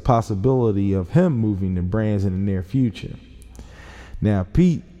discussed the possibility of him moving the brands in the near future. Now,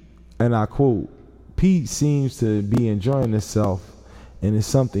 Pete, and I quote, "Pete seems to be enjoying himself, and it's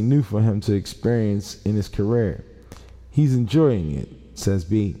something new for him to experience in his career. He's enjoying it," says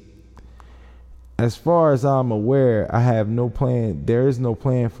Bate. "As far as I'm aware, I have no plan. There is no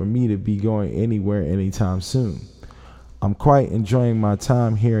plan for me to be going anywhere anytime soon. I'm quite enjoying my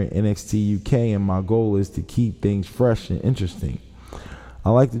time here in NXT UK, and my goal is to keep things fresh and interesting. I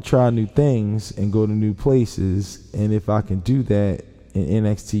like to try new things and go to new places, and if I can do that in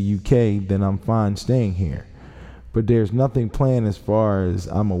NXT UK, then I'm fine staying here. But there's nothing planned as far as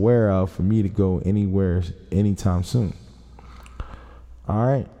I'm aware of for me to go anywhere anytime soon." All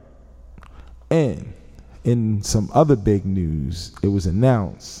right. And in some other big news, it was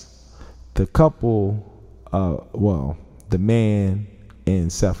announced the couple, the man and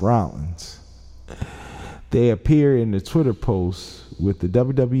Seth Rollins, they appear in the Twitter post with the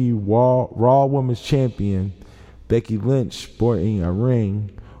WWE Raw Women's Champion Becky Lynch sporting a ring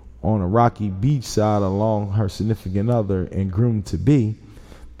on a rocky beach side along her significant other and groomed to be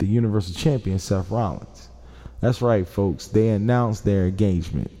the Universal Champion Seth Rollins. That's right, folks. They announced their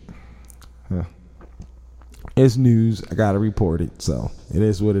engagement. It's news. I gotta report it. So it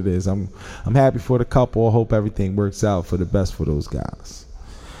is what it is. I'm happy for the couple. I hope everything works out for the best for those guys.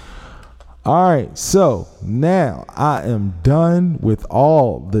 All right, so now I am done with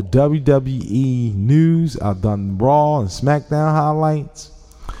all the WWE news. I've done Raw and SmackDown highlights.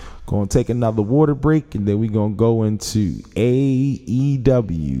 Going to take another water break, and then we're going to go into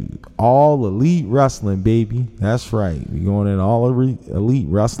AEW, All Elite Wrestling, baby. That's right. We're going in All Elite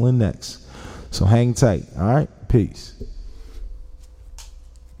Wrestling next. So hang tight. All right, peace.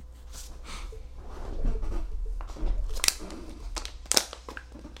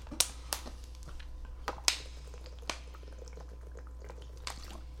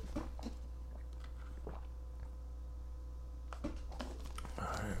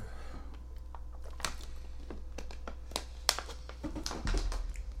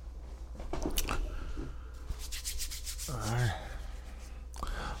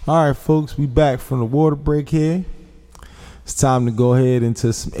 All right, folks, we back from the water break here. It's time to go ahead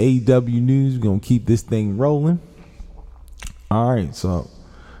into some AEW news. We're going to keep this thing rolling. All right, so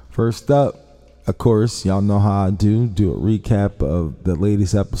first up, of course, y'all know how I do a recap of the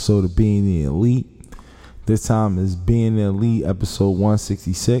latest episode of Being the Elite. This time is Being the Elite episode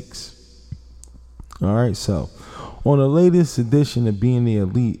 166. All right, so on the latest edition of Being the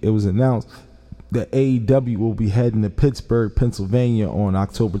Elite, it was announced that AEW will be heading to Pittsburgh, Pennsylvania on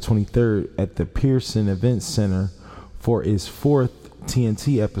October 23rd at the Pearson Events Center for its 4th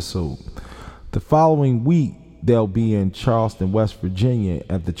TNT episode. The following week, they'll be in Charleston, West Virginia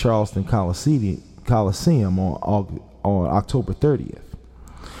at the Charleston Coliseum on October 30th.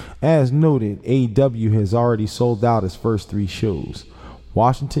 As noted, AEW has already sold out its first 3 shows.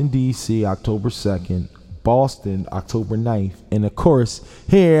 Washington, D.C., October 2nd, Boston, October 9th, and of course,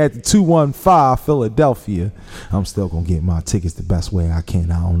 here at the 215 Philadelphia. I'm still going to get my tickets the best way I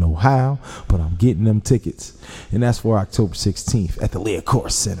can. I don't know how, but I'm getting them tickets. And that's for October 16th at the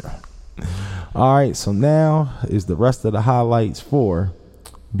Liacouras Center. All right, so now is the rest of the highlights for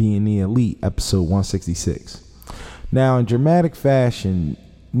Being the Elite, episode 166. Now, in dramatic fashion,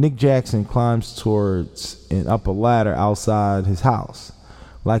 Nick Jackson climbs towards an upper ladder outside his house,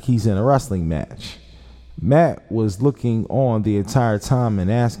 like he's in a wrestling match. Matt was looking on the entire time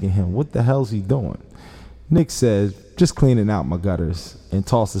and asking him, what the hell's he doing? Nick says, just cleaning out my gutters, and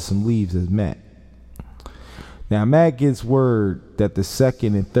tosses some leaves at Matt. Now, Matt gets word that the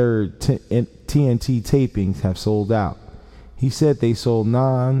second and third TNT tapings have sold out. He said they sold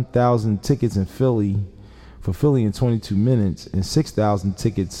 9,000 tickets in Philly in 22 minutes and 6,000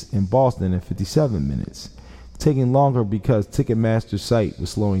 tickets in Boston in 57 minutes, taking longer because Ticketmaster's site was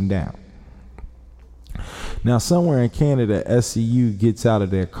slowing down. Now, somewhere in Canada, SCU gets out of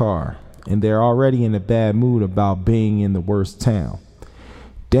their car, and they're already in a bad mood about being in the worst town.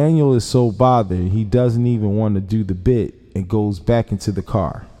 Daniel is so bothered, he doesn't even want to do the bit and goes back into the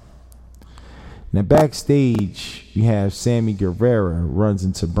car. Now, backstage, you have Sammy Guevara runs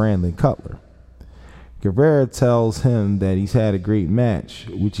into Brandon Cutler. Guevara tells him that he's had a great match,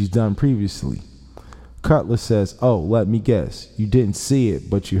 which he's done previously. Cutler says, oh, let me guess, you didn't see it,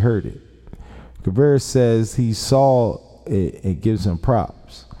 but you heard it. Guevara says he saw it and gives him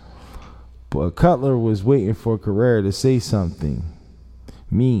props. But Cutler was waiting for Guevara to say something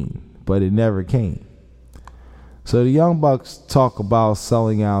mean, but it never came. So the Young Bucks talk about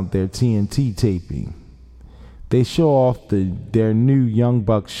selling out their TNT taping. They show off their new Young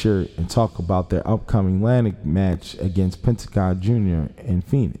Bucks shirt and talk about their upcoming Atlantic match against Pentagon Jr. in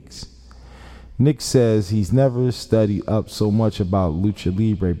Phoenix. Nick says he's never studied up so much about Lucha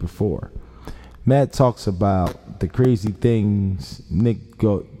Libre before. Matt talks about the crazy things Nick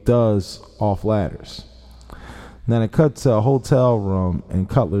does off ladders. Then it cuts to a hotel room and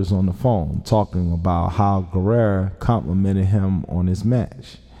Cutler's on the phone talking about how Guerrero complimented him on his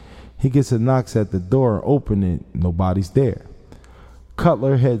match. He gets a knock at the door, open it, nobody's there.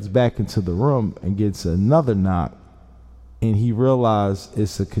 Cutler heads back into the room and gets another knock, and he realizes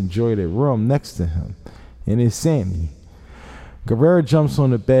it's a conjoined room next to him, and it's Sammy. Guerrero jumps on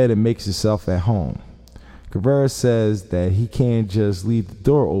the bed and makes himself at home. Guerrero says that he can't just leave the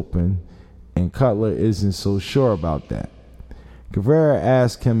door open, and Cutler isn't so sure about that. Guerrero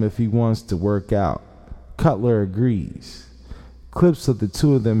asks him if he wants to work out. Cutler agrees. Clips of the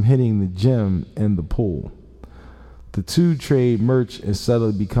two of them hitting the gym and the pool. The two trade merch and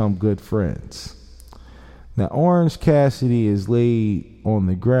suddenly become good friends. Now, Orange Cassidy is laid on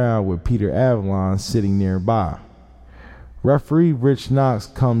the ground with Peter Avalon sitting nearby. Referee Rich Knox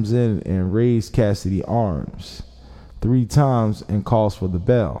comes in and raises Cassidy's arms 3 times and calls for the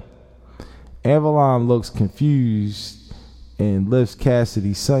bell. Avalon looks confused and lifts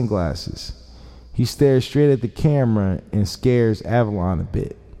Cassidy's sunglasses. He He stares straight at the camera and scares Avalon a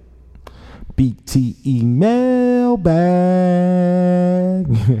bit. BTE mailbag.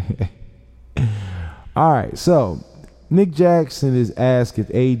 All right, so Nick Jackson is asked if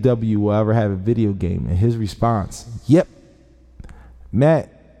AEW will ever have a video game, and his response, yep.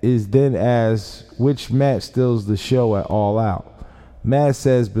 Matt is then asked which match steals the show at All Out. Matt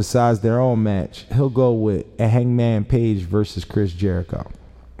says besides their own match, he'll go with a Hangman Page versus Chris Jericho.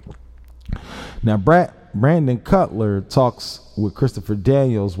 Now, Brandon Cutler talks with Christopher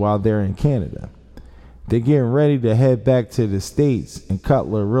Daniels while they're in Canada. They're getting ready to head back to the States, and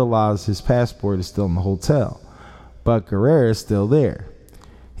Cutler realizes his passport is still in the hotel, but Guerrero is still there.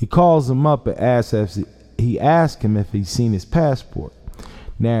 He calls him up and asks him if he's seen his passport.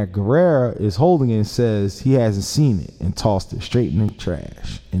 Now, Guerrero is holding it and says he hasn't seen it and tossed it straight in the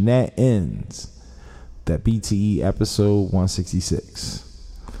trash. And that ends that BTE episode 166.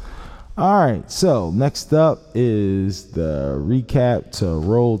 All right, so next up is the recap to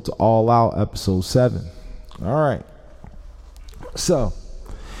Road to All Out episode 7. All right, so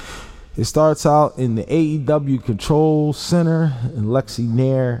it starts out in the AEW Control Center, and Lexi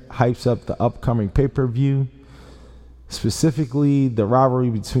Nair hypes up the upcoming pay-per-view, specifically the rivalry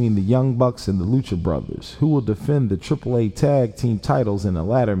between the Young Bucks and the Lucha Brothers, who will defend the AAA Tag Team titles in a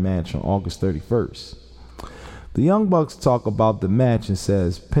ladder match on August 31st. The Young Bucks talk about the match and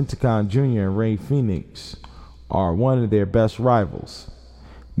says Pentagon Jr. and Rey Fenix are one of their best rivals.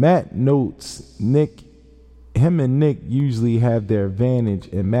 Matt notes him and Nick usually have their advantage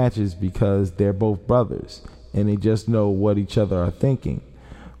in matches because they're both brothers and they just know what each other are thinking.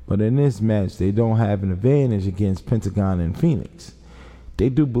 But in this match, they don't have an advantage against Pentagon and Phoenix. They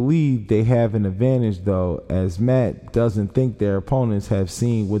do believe they have an advantage, though, as Matt doesn't think their opponents have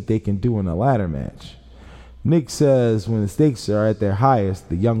seen what they can do in a ladder match. Nick says when the stakes are at their highest,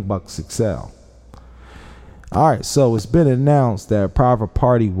 the Young Bucks excel. All right, so it's been announced that a private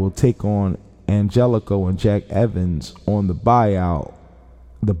party will take on Angelico and Jack Evans on the buy-in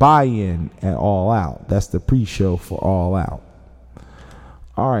at All Out. That's the pre-show for All Out.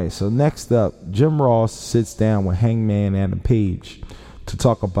 All right, so next up, Jim Ross sits down with Hangman Adam Page to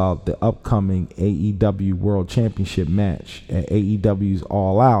talk about the upcoming AEW World Championship match at AEW's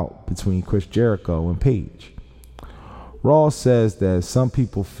All Out between Chris Jericho and Page. Ross says that some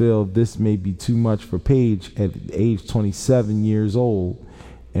people feel this may be too much for Page at age 27 years old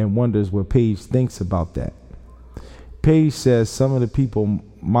and wonders what Page thinks about that. Page says some of the people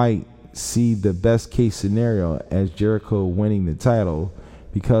might see the best case scenario as Jericho winning the title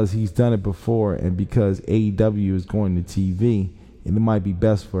because he's done it before and because AEW is going to TV, and it might be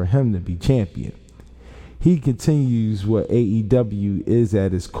best for him to be champion. He continues what AEW is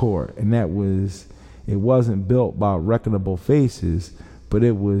at its core, and that was it wasn't built by reckonable faces, but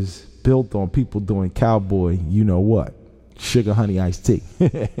it was built on people doing cowboy, you know what, sugar honey iced tea.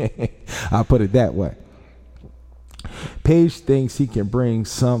 I'll put it that way. Page thinks he can bring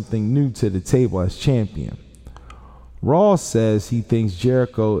something new to the table as champion. Ross says he thinks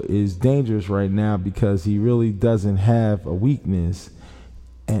Jericho is dangerous right now because he really doesn't have a weakness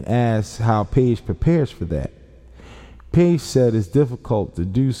and asks how Page prepares for that. Page said it's difficult to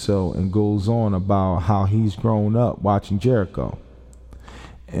do so and goes on about how he's grown up watching Jericho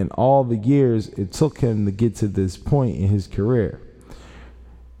and all the years it took him to get to this point in his career.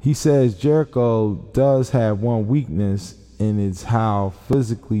 He says Jericho does have one weakness, and it's how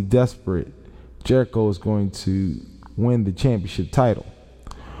physically desperate Jericho is going to win the championship title.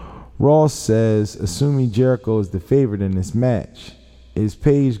 Ross says, assuming Jericho is the favorite in this match, is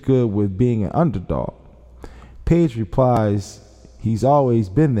Page good with being an underdog? Page replies, he's always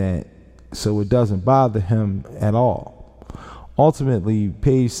been that, so it doesn't bother him at all. Ultimately,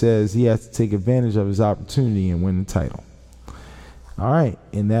 Page says he has to take advantage of his opportunity and win the title. All right,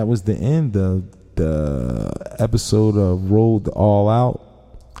 and that was the end of the episode of Road to All Out,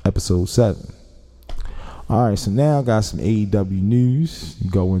 episode 7. All right, so now I got some AEW news to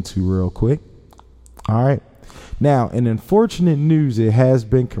go into real quick. All right. Now, in unfortunate news, it has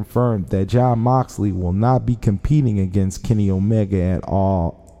been confirmed that Jon Moxley will not be competing against Kenny Omega at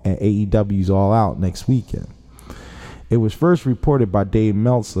AEW's All Out next weekend. It was first reported by Dave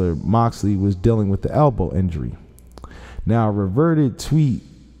Meltzer Moxley was dealing with the elbow injury. Now, a reverted tweet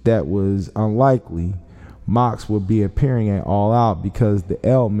that was unlikely Mox would be appearing at All Out because the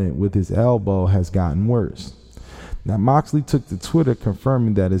ailment with his elbow has gotten worse. Now, Moxley took to Twitter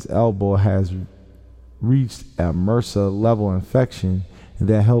confirming that his elbow has reached a MRSA level infection and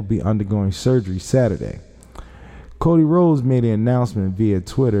that he'll be undergoing surgery Saturday. Cody Rhodes made an announcement via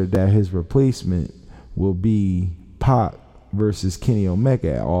Twitter that his replacement will be Pac versus Kenny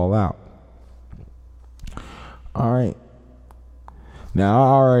Omega at All Out. All right. Now, I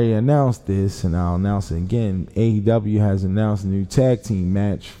already announced this, and I'll announce it again. AEW has announced a new tag team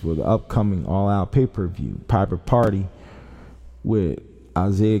match for the upcoming All Out pay-per-view, Private Party, with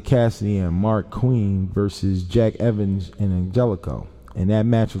Isaiah Cassidy and Mark Queen versus Jack Evans and Angelico. And that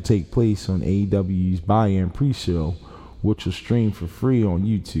match will take place on AEW's buy-in pre-show, which will stream for free on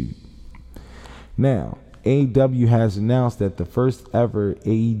YouTube. Now, AEW has announced that the first ever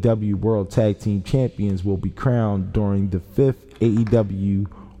AEW World Tag Team Champions will be crowned during the 5th AEW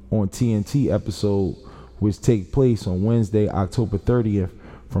on TNT episode, which takes place on Wednesday, October 30th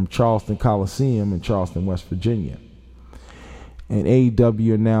from Charleston Coliseum in Charleston, West Virginia. And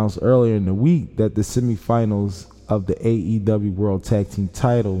AEW announced earlier in the week that the semifinals of the AEW World Tag Team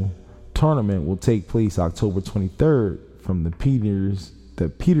title tournament will take place October 23rd from the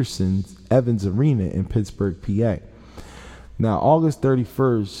Peterson Evans Arena in Pittsburgh, PA. Now, August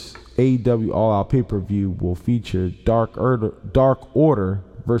 31st, AEW All Out pay-per-view will feature Dark Order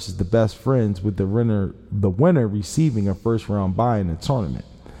versus the Best Friends, with the winner receiving a first-round bye in the tournament.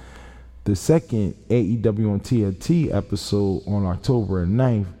 The second AEW on TNT episode on October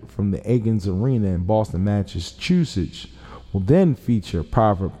 9th from the Agans Arena in Boston, Massachusetts will then feature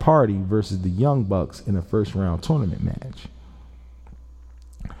Private Party versus the Young Bucks in a first-round tournament match.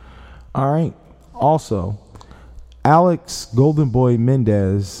 All right. Also, Alex Golden Boy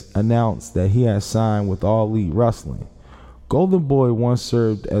Mendez announced that he has signed with All Elite Wrestling. Golden Boy once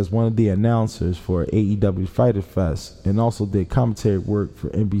served as one of the announcers for AEW Fyter Fest and also did commentary work for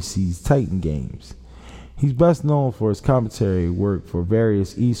NBC's Titan Games. He's best known for his commentary work for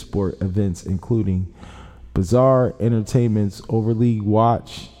various eSport events, including Bizarre Entertainment's Overleague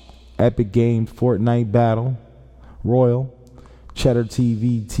Watch, Epic Games Fortnite Battle Royal, Cheddar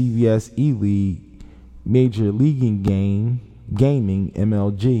TV TVS E-League, Major League Gaming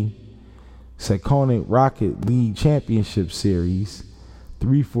MLG, Psychonic Rocket League Championship Series,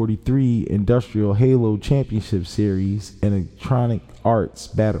 343 Industrial Halo Championship Series, and Electronic Arts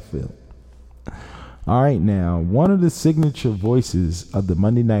Battlefield. All right, now, one of the signature voices of the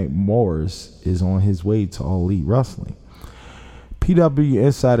Monday Night Wars is on his way to All Elite Wrestling. PW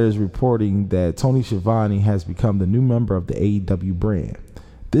Insider is reporting that Tony Schiavone has become the new member of the AEW brand.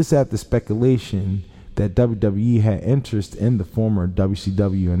 This after speculation that WWE had interest in the former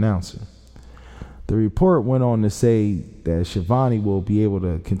WCW announcer. The report went on to say that Schiavone will be able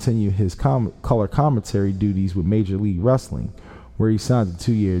to continue his color commentary duties with Major League Wrestling, where he signed a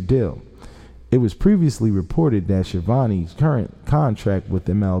 2-year deal. It was previously reported that Schiavone's current contract with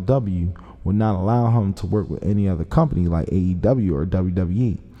MLW would not allow him to work with any other company like AEW or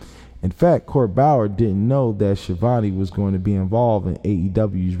WWE. In fact, Court Bauer didn't know that Schiavone was going to be involved in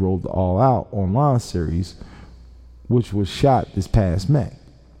AEW's Road to All Out online series, which was shot this past May.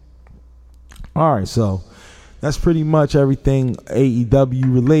 All right, so that's pretty much everything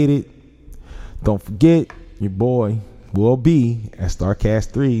AEW related. Don't forget, your boy will be at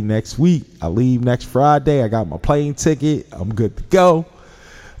StarCast 3 next week. I leave next Friday. I got my plane ticket. I'm good to go.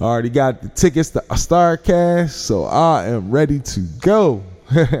 I already got the tickets to StarCast, so I am ready to go.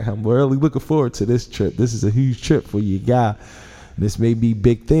 I'm really looking forward to this trip. This is a huge trip for you guy. This may be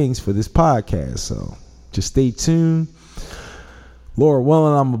big things for this podcast, so just stay tuned. Lord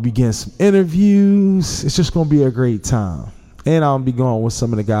willing, I'm going to be getting some interviews. It's just going to be a great time. And I'll be going with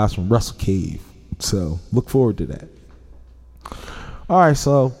some of the guys from Wrestle Cave. So look forward to that. All right,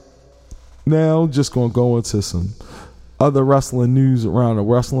 so now just going to go into some other wrestling news around the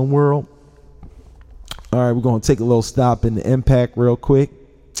wrestling world. All right, we're going to take a little stop in the Impact real quick.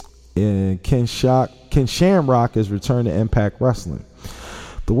 And Ken Shamrock has returned to Impact Wrestling.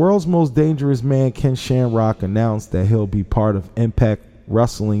 The world's most dangerous man, Ken Shamrock, announced that he'll be part of Impact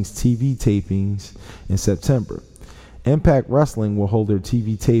Wrestling's TV tapings in September. Impact Wrestling will hold their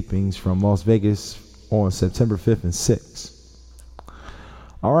TV tapings from Las Vegas on September 5th and 6th.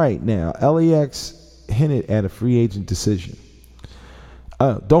 All right, now, LAX hinted at a free agent decision.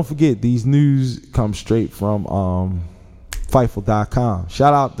 Don't forget, these news come straight from Fightful.com.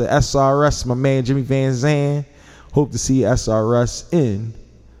 Shout out to SRS, my man Jimmy Van Zandt. Hope to see SRS in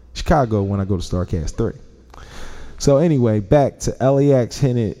Chicago when I go to StarCast 3. So anyway, back to LAX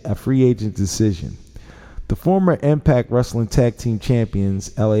hinted a free agent decision. The former Impact Wrestling Tag Team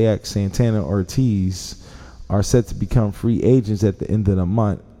Champions, LAX Santana Ortiz, are set to become free agents at the end of the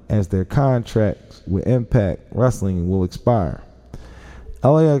month as their contracts with Impact Wrestling will expire.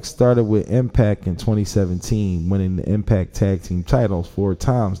 LAX started with Impact in 2017, winning the Impact Tag Team titles 4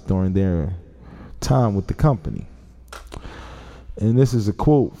 times during their time with the company. And this is a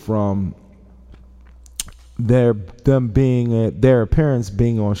quote from their appearance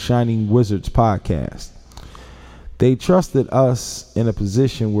being on Shining Wizards podcast. They trusted us in a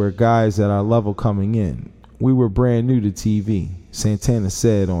position where guys at our level coming in. We were brand new to TV, Santana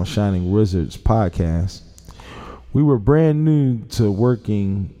said on Shining Wizards podcast. We were brand new to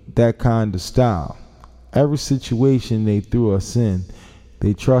working that kind of style. Every situation they threw us in,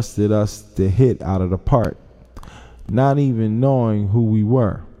 they trusted us to hit out of the park, not even knowing who we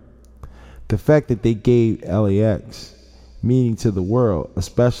were. The fact that they gave LAX meaning to the world,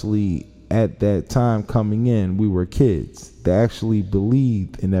 especially at that time coming in, we were kids. They actually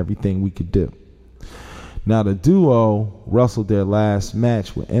believed in everything we could do. Now the duo wrestled their last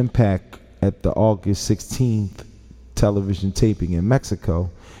match with Impact at the August 16th television taping in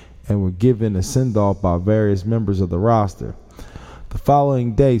Mexico and were given a send-off by various members of the roster. The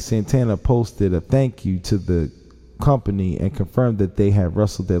following day, Santana posted a thank you to the company and confirmed that they had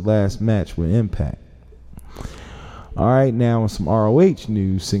wrestled their last match with Impact. Alright, now in some ROH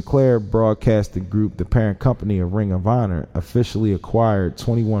news, Sinclair Broadcasting Group, the parent company of Ring of Honor, officially acquired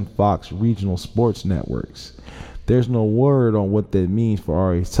 21 Fox regional sports networks. There's no word on what that means for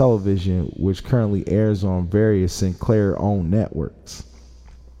ROH Television, which currently airs on various Sinclair-owned networks.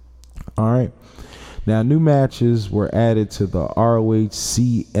 Alright, now new matches were added to the ROH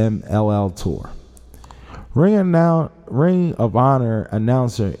CMLL tour. Ring of Honor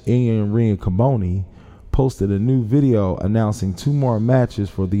announcer Ian Riccoboni posted a new video announcing 2 more matches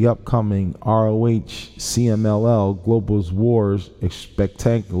for the upcoming ROH CMLL Global's Wars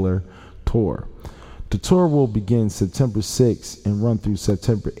Spectacular Tour. The tour will begin September 6 and run through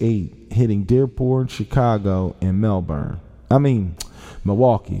September 8, hitting Dearborn, Chicago, and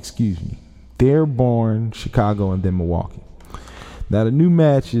Milwaukee. Dearborn, Chicago, and then Milwaukee. Now the new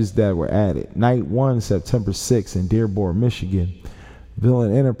matches that were added. Night 1, September 6 in Dearborn, Michigan.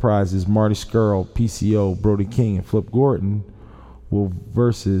 Villain Enterprises, Marty Scurll, PCO, Brody King, and Flip Gordon will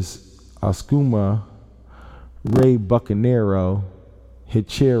versus Ascuma, Ray Bucanero,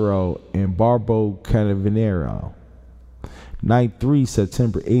 Hichiro, and Barbo Cannavero. Night 3,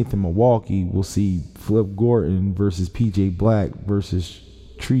 September 8th in Milwaukee, we'll see Flip Gordon versus PJ Black versus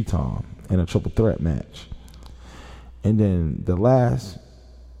Triton in a triple threat match. And then the last,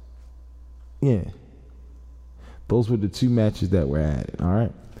 those were the 2 matches that were added. All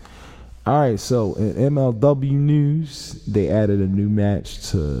right, so in MLW news, they added a new match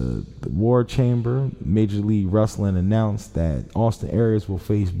to the War Chamber. Major League Wrestling announced that Austin Aries will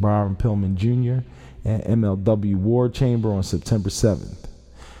face Brian Pillman Jr. at MLW War Chamber on September 7th.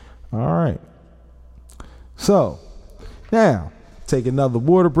 All right. So, now, take another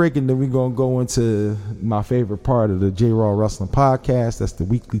water break, and then we're going to go into my favorite part of the J.Raw Wrestling Podcast. That's the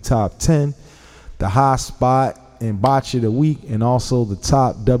weekly top 10, the high spot and botch of the week, and also the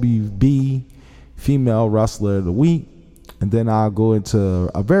top WB female wrestler of the week. And then I'll go into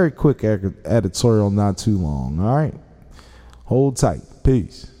a very quick editorial, not too long. All right? Hold tight.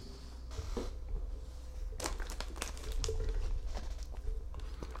 Peace.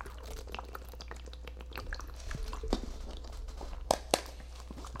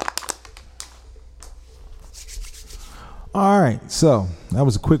 All right, so that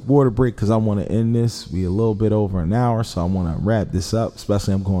was a quick water break because I want to end this. We're a little bit over an hour, so I want to wrap this up.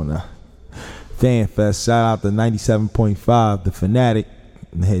 Especially I'm going to Fan Fest. Shout out to 97.5, The Fanatic.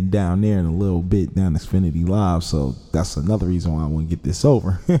 I'm heading down there in a little bit down Xfinity Live, so that's another reason why I want to get this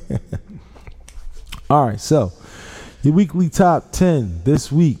over. All right, so your weekly top 10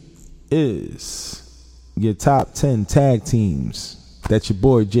 this week is your top 10 tag teams that your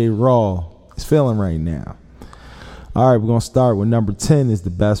boy J.Raw is feeling right now. All right, we're going to start with number 10 is the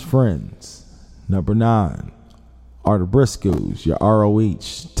Best Friends. Number 9 are the Briscoes, your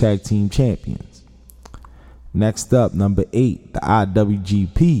ROH Tag Team Champions. Next up, number 8, the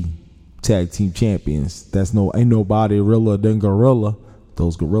IWGP Tag Team Champions. Ain't nobody realer than Gorilla.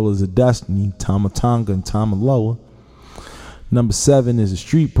 Those Gorillas of Destiny, Tama Tonga and Tama Loa. Number 7 is the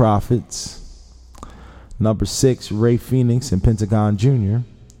Street Profits. Number 6, Ray Phoenix and Pentagon Jr.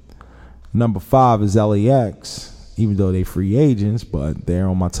 Number 5 is LAX. Even though they free agents, but they're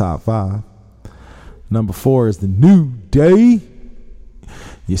on my top 5. Number 4 is the New Day.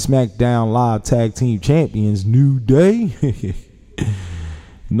 Your SmackDown Live Tag Team Champions, New Day.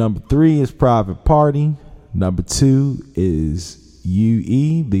 Number 3 is Private Party. Number 2 is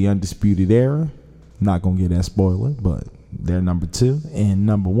UE, the Undisputed Era. Not going to get that spoiler, but they're number 2. And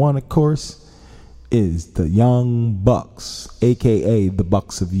number 1, of course, is the Young Bucks, a.k.a. the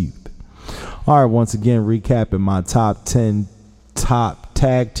Bucks of Youth. All right, once again, recapping my top 10 top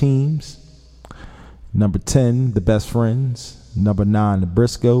tag teams. Number 10, the Best Friends. Number 9, the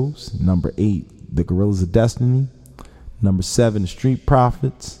Briscoes. Number 8, the Gorillas of Destiny. Number 7, the Street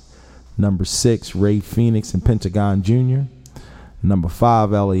Profits. Number 6, Ray Phoenix and Pentagon Jr. Number 5,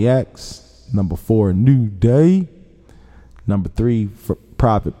 LAX. Number 4, New Day. Number 3,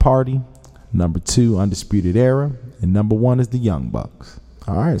 Private Party. Number 2, Undisputed Era. And number 1 is the Young Bucks.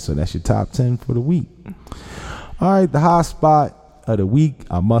 All right, so that's your top 10 for the week. All right, the hot spot of the week,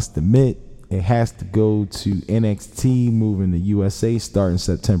 I must admit, it has to go to NXT moving to USA starting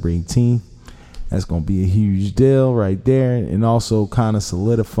September 18th. That's going to be a huge deal right there, and also kind of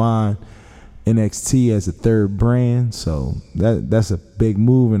solidifying NXT as a third brand. So that's a big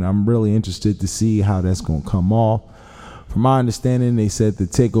move, and I'm really interested to see how that's going to come off. From my understanding, they said the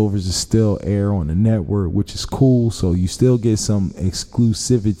takeovers are still air on the network, which is cool. So you still get some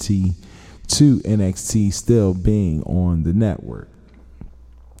exclusivity to NXT still being on the network.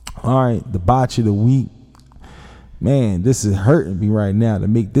 All right, the botch of the week. Man, this is hurting me right now to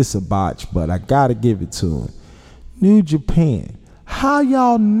make this a botch, but I got to give it to them. New Japan. How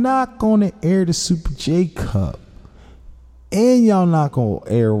y'all not going to air the Super J Cup? And y'all not going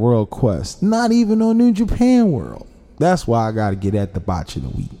to air World Quest? Not even on New Japan World. That's why I got to get at the botch of the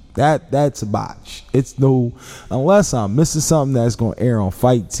week. That's a botch. It's no, unless I'm missing something that's going to air on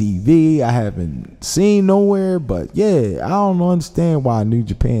Fight TV. I haven't seen nowhere, but yeah, I don't understand why New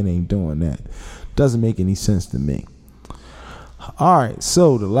Japan ain't doing that. Doesn't make any sense to me. All right,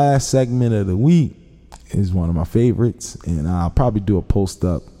 so the last segment of the week is one of my favorites, and I'll probably do a post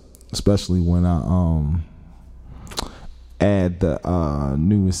up, especially when I add the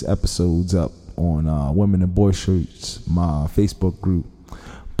newest episodes up on Women and Boy Shorts, my Facebook group.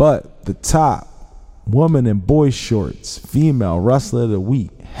 But the top Woman and Boy Shorts female wrestler of the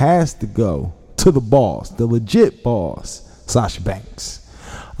week has to go to the boss, the legit boss, Sasha Banks.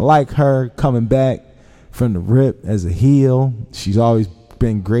 I like her coming back from the rip as a heel. She's always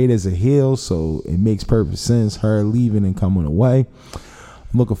been great as a heel, so it makes perfect sense her leaving and coming away.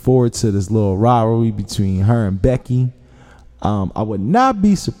 I'm looking forward to this little rivalry between her and Becky. I would not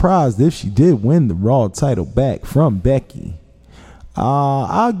be surprised if she did win the Raw title back from Becky.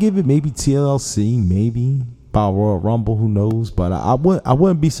 I'll give it maybe TLC, maybe by Royal Rumble, who knows? But I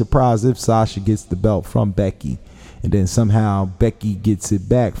wouldn't be surprised if Sasha gets the belt from Becky, and then somehow Becky gets it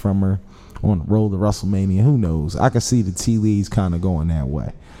back from her on the road to WrestleMania. Who knows? I can see the tea leaves kind of going that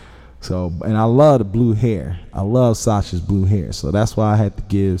way. So, and I love the blue hair. I love Sasha's blue hair. So that's why I had to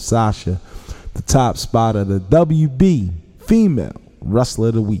give Sasha the top spot of the WB Female Wrestler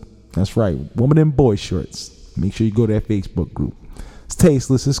of the Week. That's right. Woman in Boy Shorts. Make sure you go to that Facebook group. It's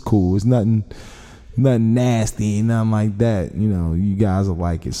tasteless. It's cool. It's nothing nasty, nothing like that. You know, you guys will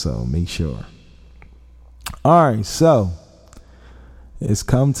like it, so make sure. All right, so it's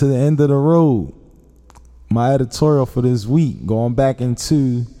come to the end of the road. My editorial for this week, going back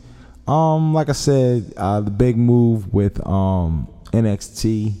into, like I said, the big move with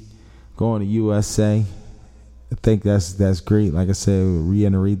NXT going to USA. I think that's great. Like I said,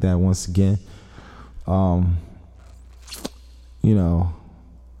 reiterate that once again. You know,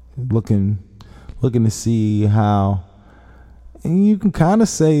 looking to see how, and you can kind of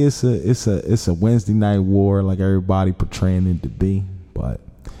say it's a Wednesday night war like everybody portraying it to be, but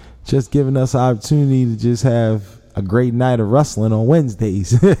just giving us an opportunity to just have a great night of wrestling on Wednesdays.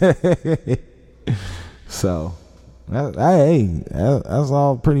 So, that's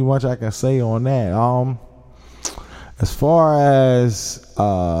all pretty much I can say on that. As far as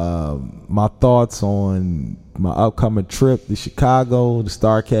my thoughts on my upcoming trip to Chicago, the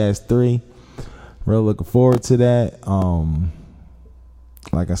StarCast 3, really looking forward to that.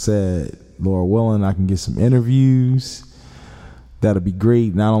 Like I said, Lord willing, I can get some interviews. That'll be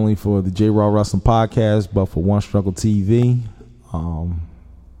great, not only for the J.Raw Wrestling Podcast, but for One Struggle TV.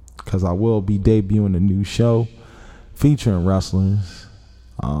 Because I will be debuting a new show featuring wrestlers.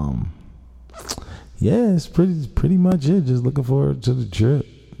 Yeah, it's pretty much it. Just looking forward to the trip.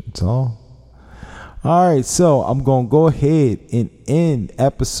 That's all. All right, so I'm going to go ahead and end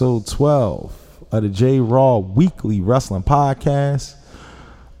episode 12 of the J.Raw Weekly Wrestling Podcast.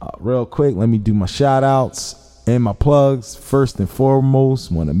 Real quick, let me do my shout-outs and my plugs. First and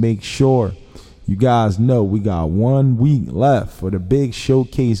foremost, want to make sure you guys know we got 1 week left for the big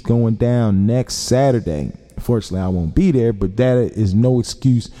showcase going down next Saturday. Unfortunately, I won't be there, but that is no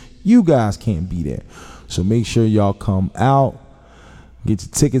excuse. You guys can't be there. So make sure y'all come out. Get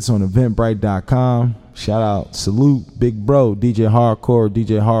your tickets on eventbrite.com. Shout out, salute, big bro, DJ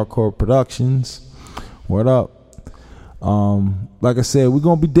Hardcore Productions. What up? Like I said, we're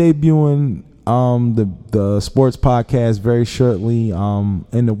going to be debuting the sports podcast very shortly.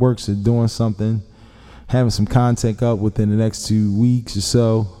 In the works of doing something, having some content up within the next 2 weeks or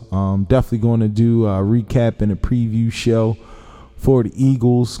so. Definitely going to do a recap and a preview show for the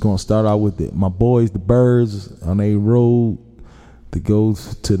Eagles. Gonna start out with my boys, the Birds, on a road that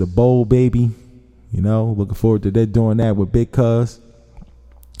goes to the bowl, baby. You know, looking forward to that, doing that with Big Cuz.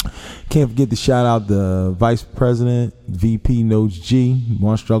 Can't forget to shout out the Vice President, VP Notes G,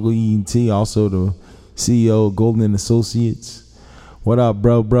 One Struggle ENT, also the CEO of Golden and Associates. What up,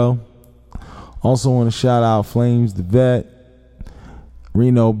 bro? Also want to shout out Flames, the Vet,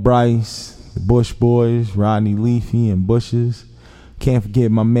 Reno Bryce, the Bush Boys, Rodney Leafy, and Bushes. Can't forget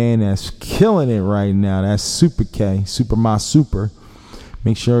my man that's killing it right now. That's Super K, Super My Super.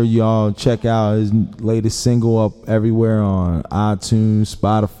 Make sure y'all check out his latest single up everywhere on iTunes,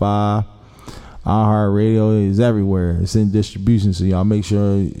 Spotify, iHeartRadio. Is everywhere. It's in distribution, so y'all make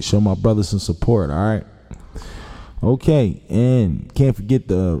sure show my brother some support, all right? Okay, and can't forget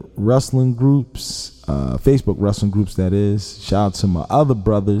the wrestling groups, Facebook wrestling groups, that is. Shout out to my other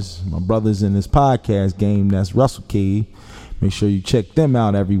brothers, my brothers in this podcast game, that's Russell Cave. Make sure you check them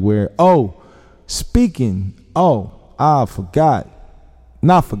out everywhere. I forgot.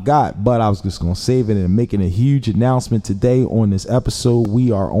 Not forgot, but I was just going to save it and making a huge announcement today on this episode.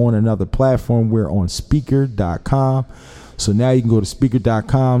 We are on another platform. We're on Speaker.com. So now you can go to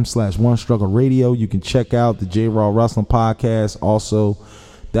Speaker.com/OneStruggleRadio. You can check out the J.Raw Wrestling Podcast. Also,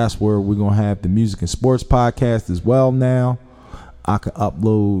 that's where we're going to have the Music and Sports Podcast as well now. I can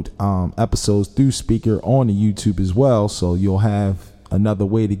upload episodes through Speaker on the YouTube as well. So you'll have another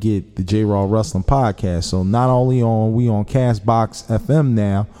way to get the J.Raw Wrestling Podcast. So not only we on Castbox FM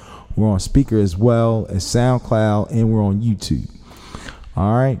now, we're on Speaker as well as SoundCloud, and we're on YouTube.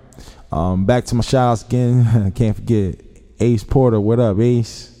 All right. Back to my shout outs again. I can't forget Ace Porter. What up,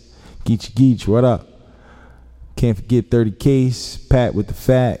 Ace? Geech, what up? Can't forget 30 Case, Pat with the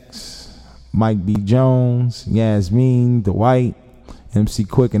Facts, Mike B. Jones, Yasmin, Dwight, MC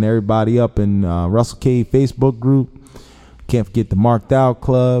Quick, and everybody up in Russell Cave Facebook group. Can't forget the Marked Out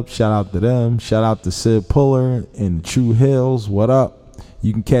Club. Shout out to them. Shout out to Sid Puller and the True Hills. What up?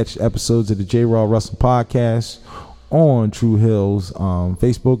 You can catch episodes of the J.Raw Wrestling Podcast on True Hills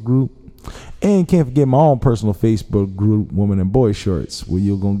Facebook group. And can't forget my own personal Facebook group, Women and Boy Shorts, where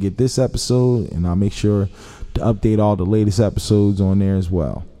you're going to get this episode, and I'll make sure to update all the latest episodes on there as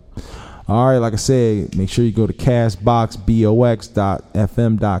well. All right, like I said, make sure you go to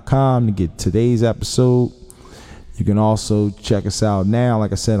castboxbox.fm.com to get today's episode. You can also check us out now,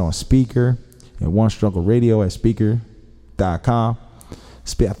 like I said, on Speaker and One Struggle Radio at Speaker.com.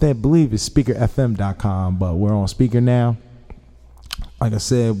 I believe it's SpeakerFM.com, but we're on Speaker now. Like I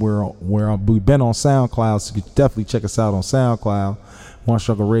said, we've been on SoundCloud, so you can definitely check us out on SoundCloud, One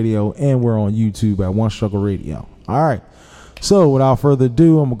Struggle Radio, and we're on YouTube at One Struggle Radio. All right. So without further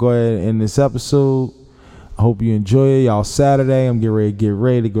ado, I'm gonna go ahead and end this episode. I hope you enjoy it. Y'all Saturday, I'm getting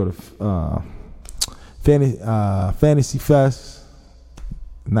ready to go to Fantasy Fest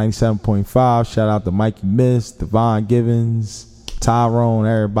 97.5. Shout out to Mikey Miss, Devon Givens, Tyrone,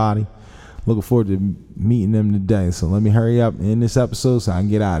 everybody. Looking forward to meeting them today. So let me hurry up in this episode so I can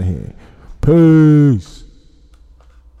get out of here. Peace.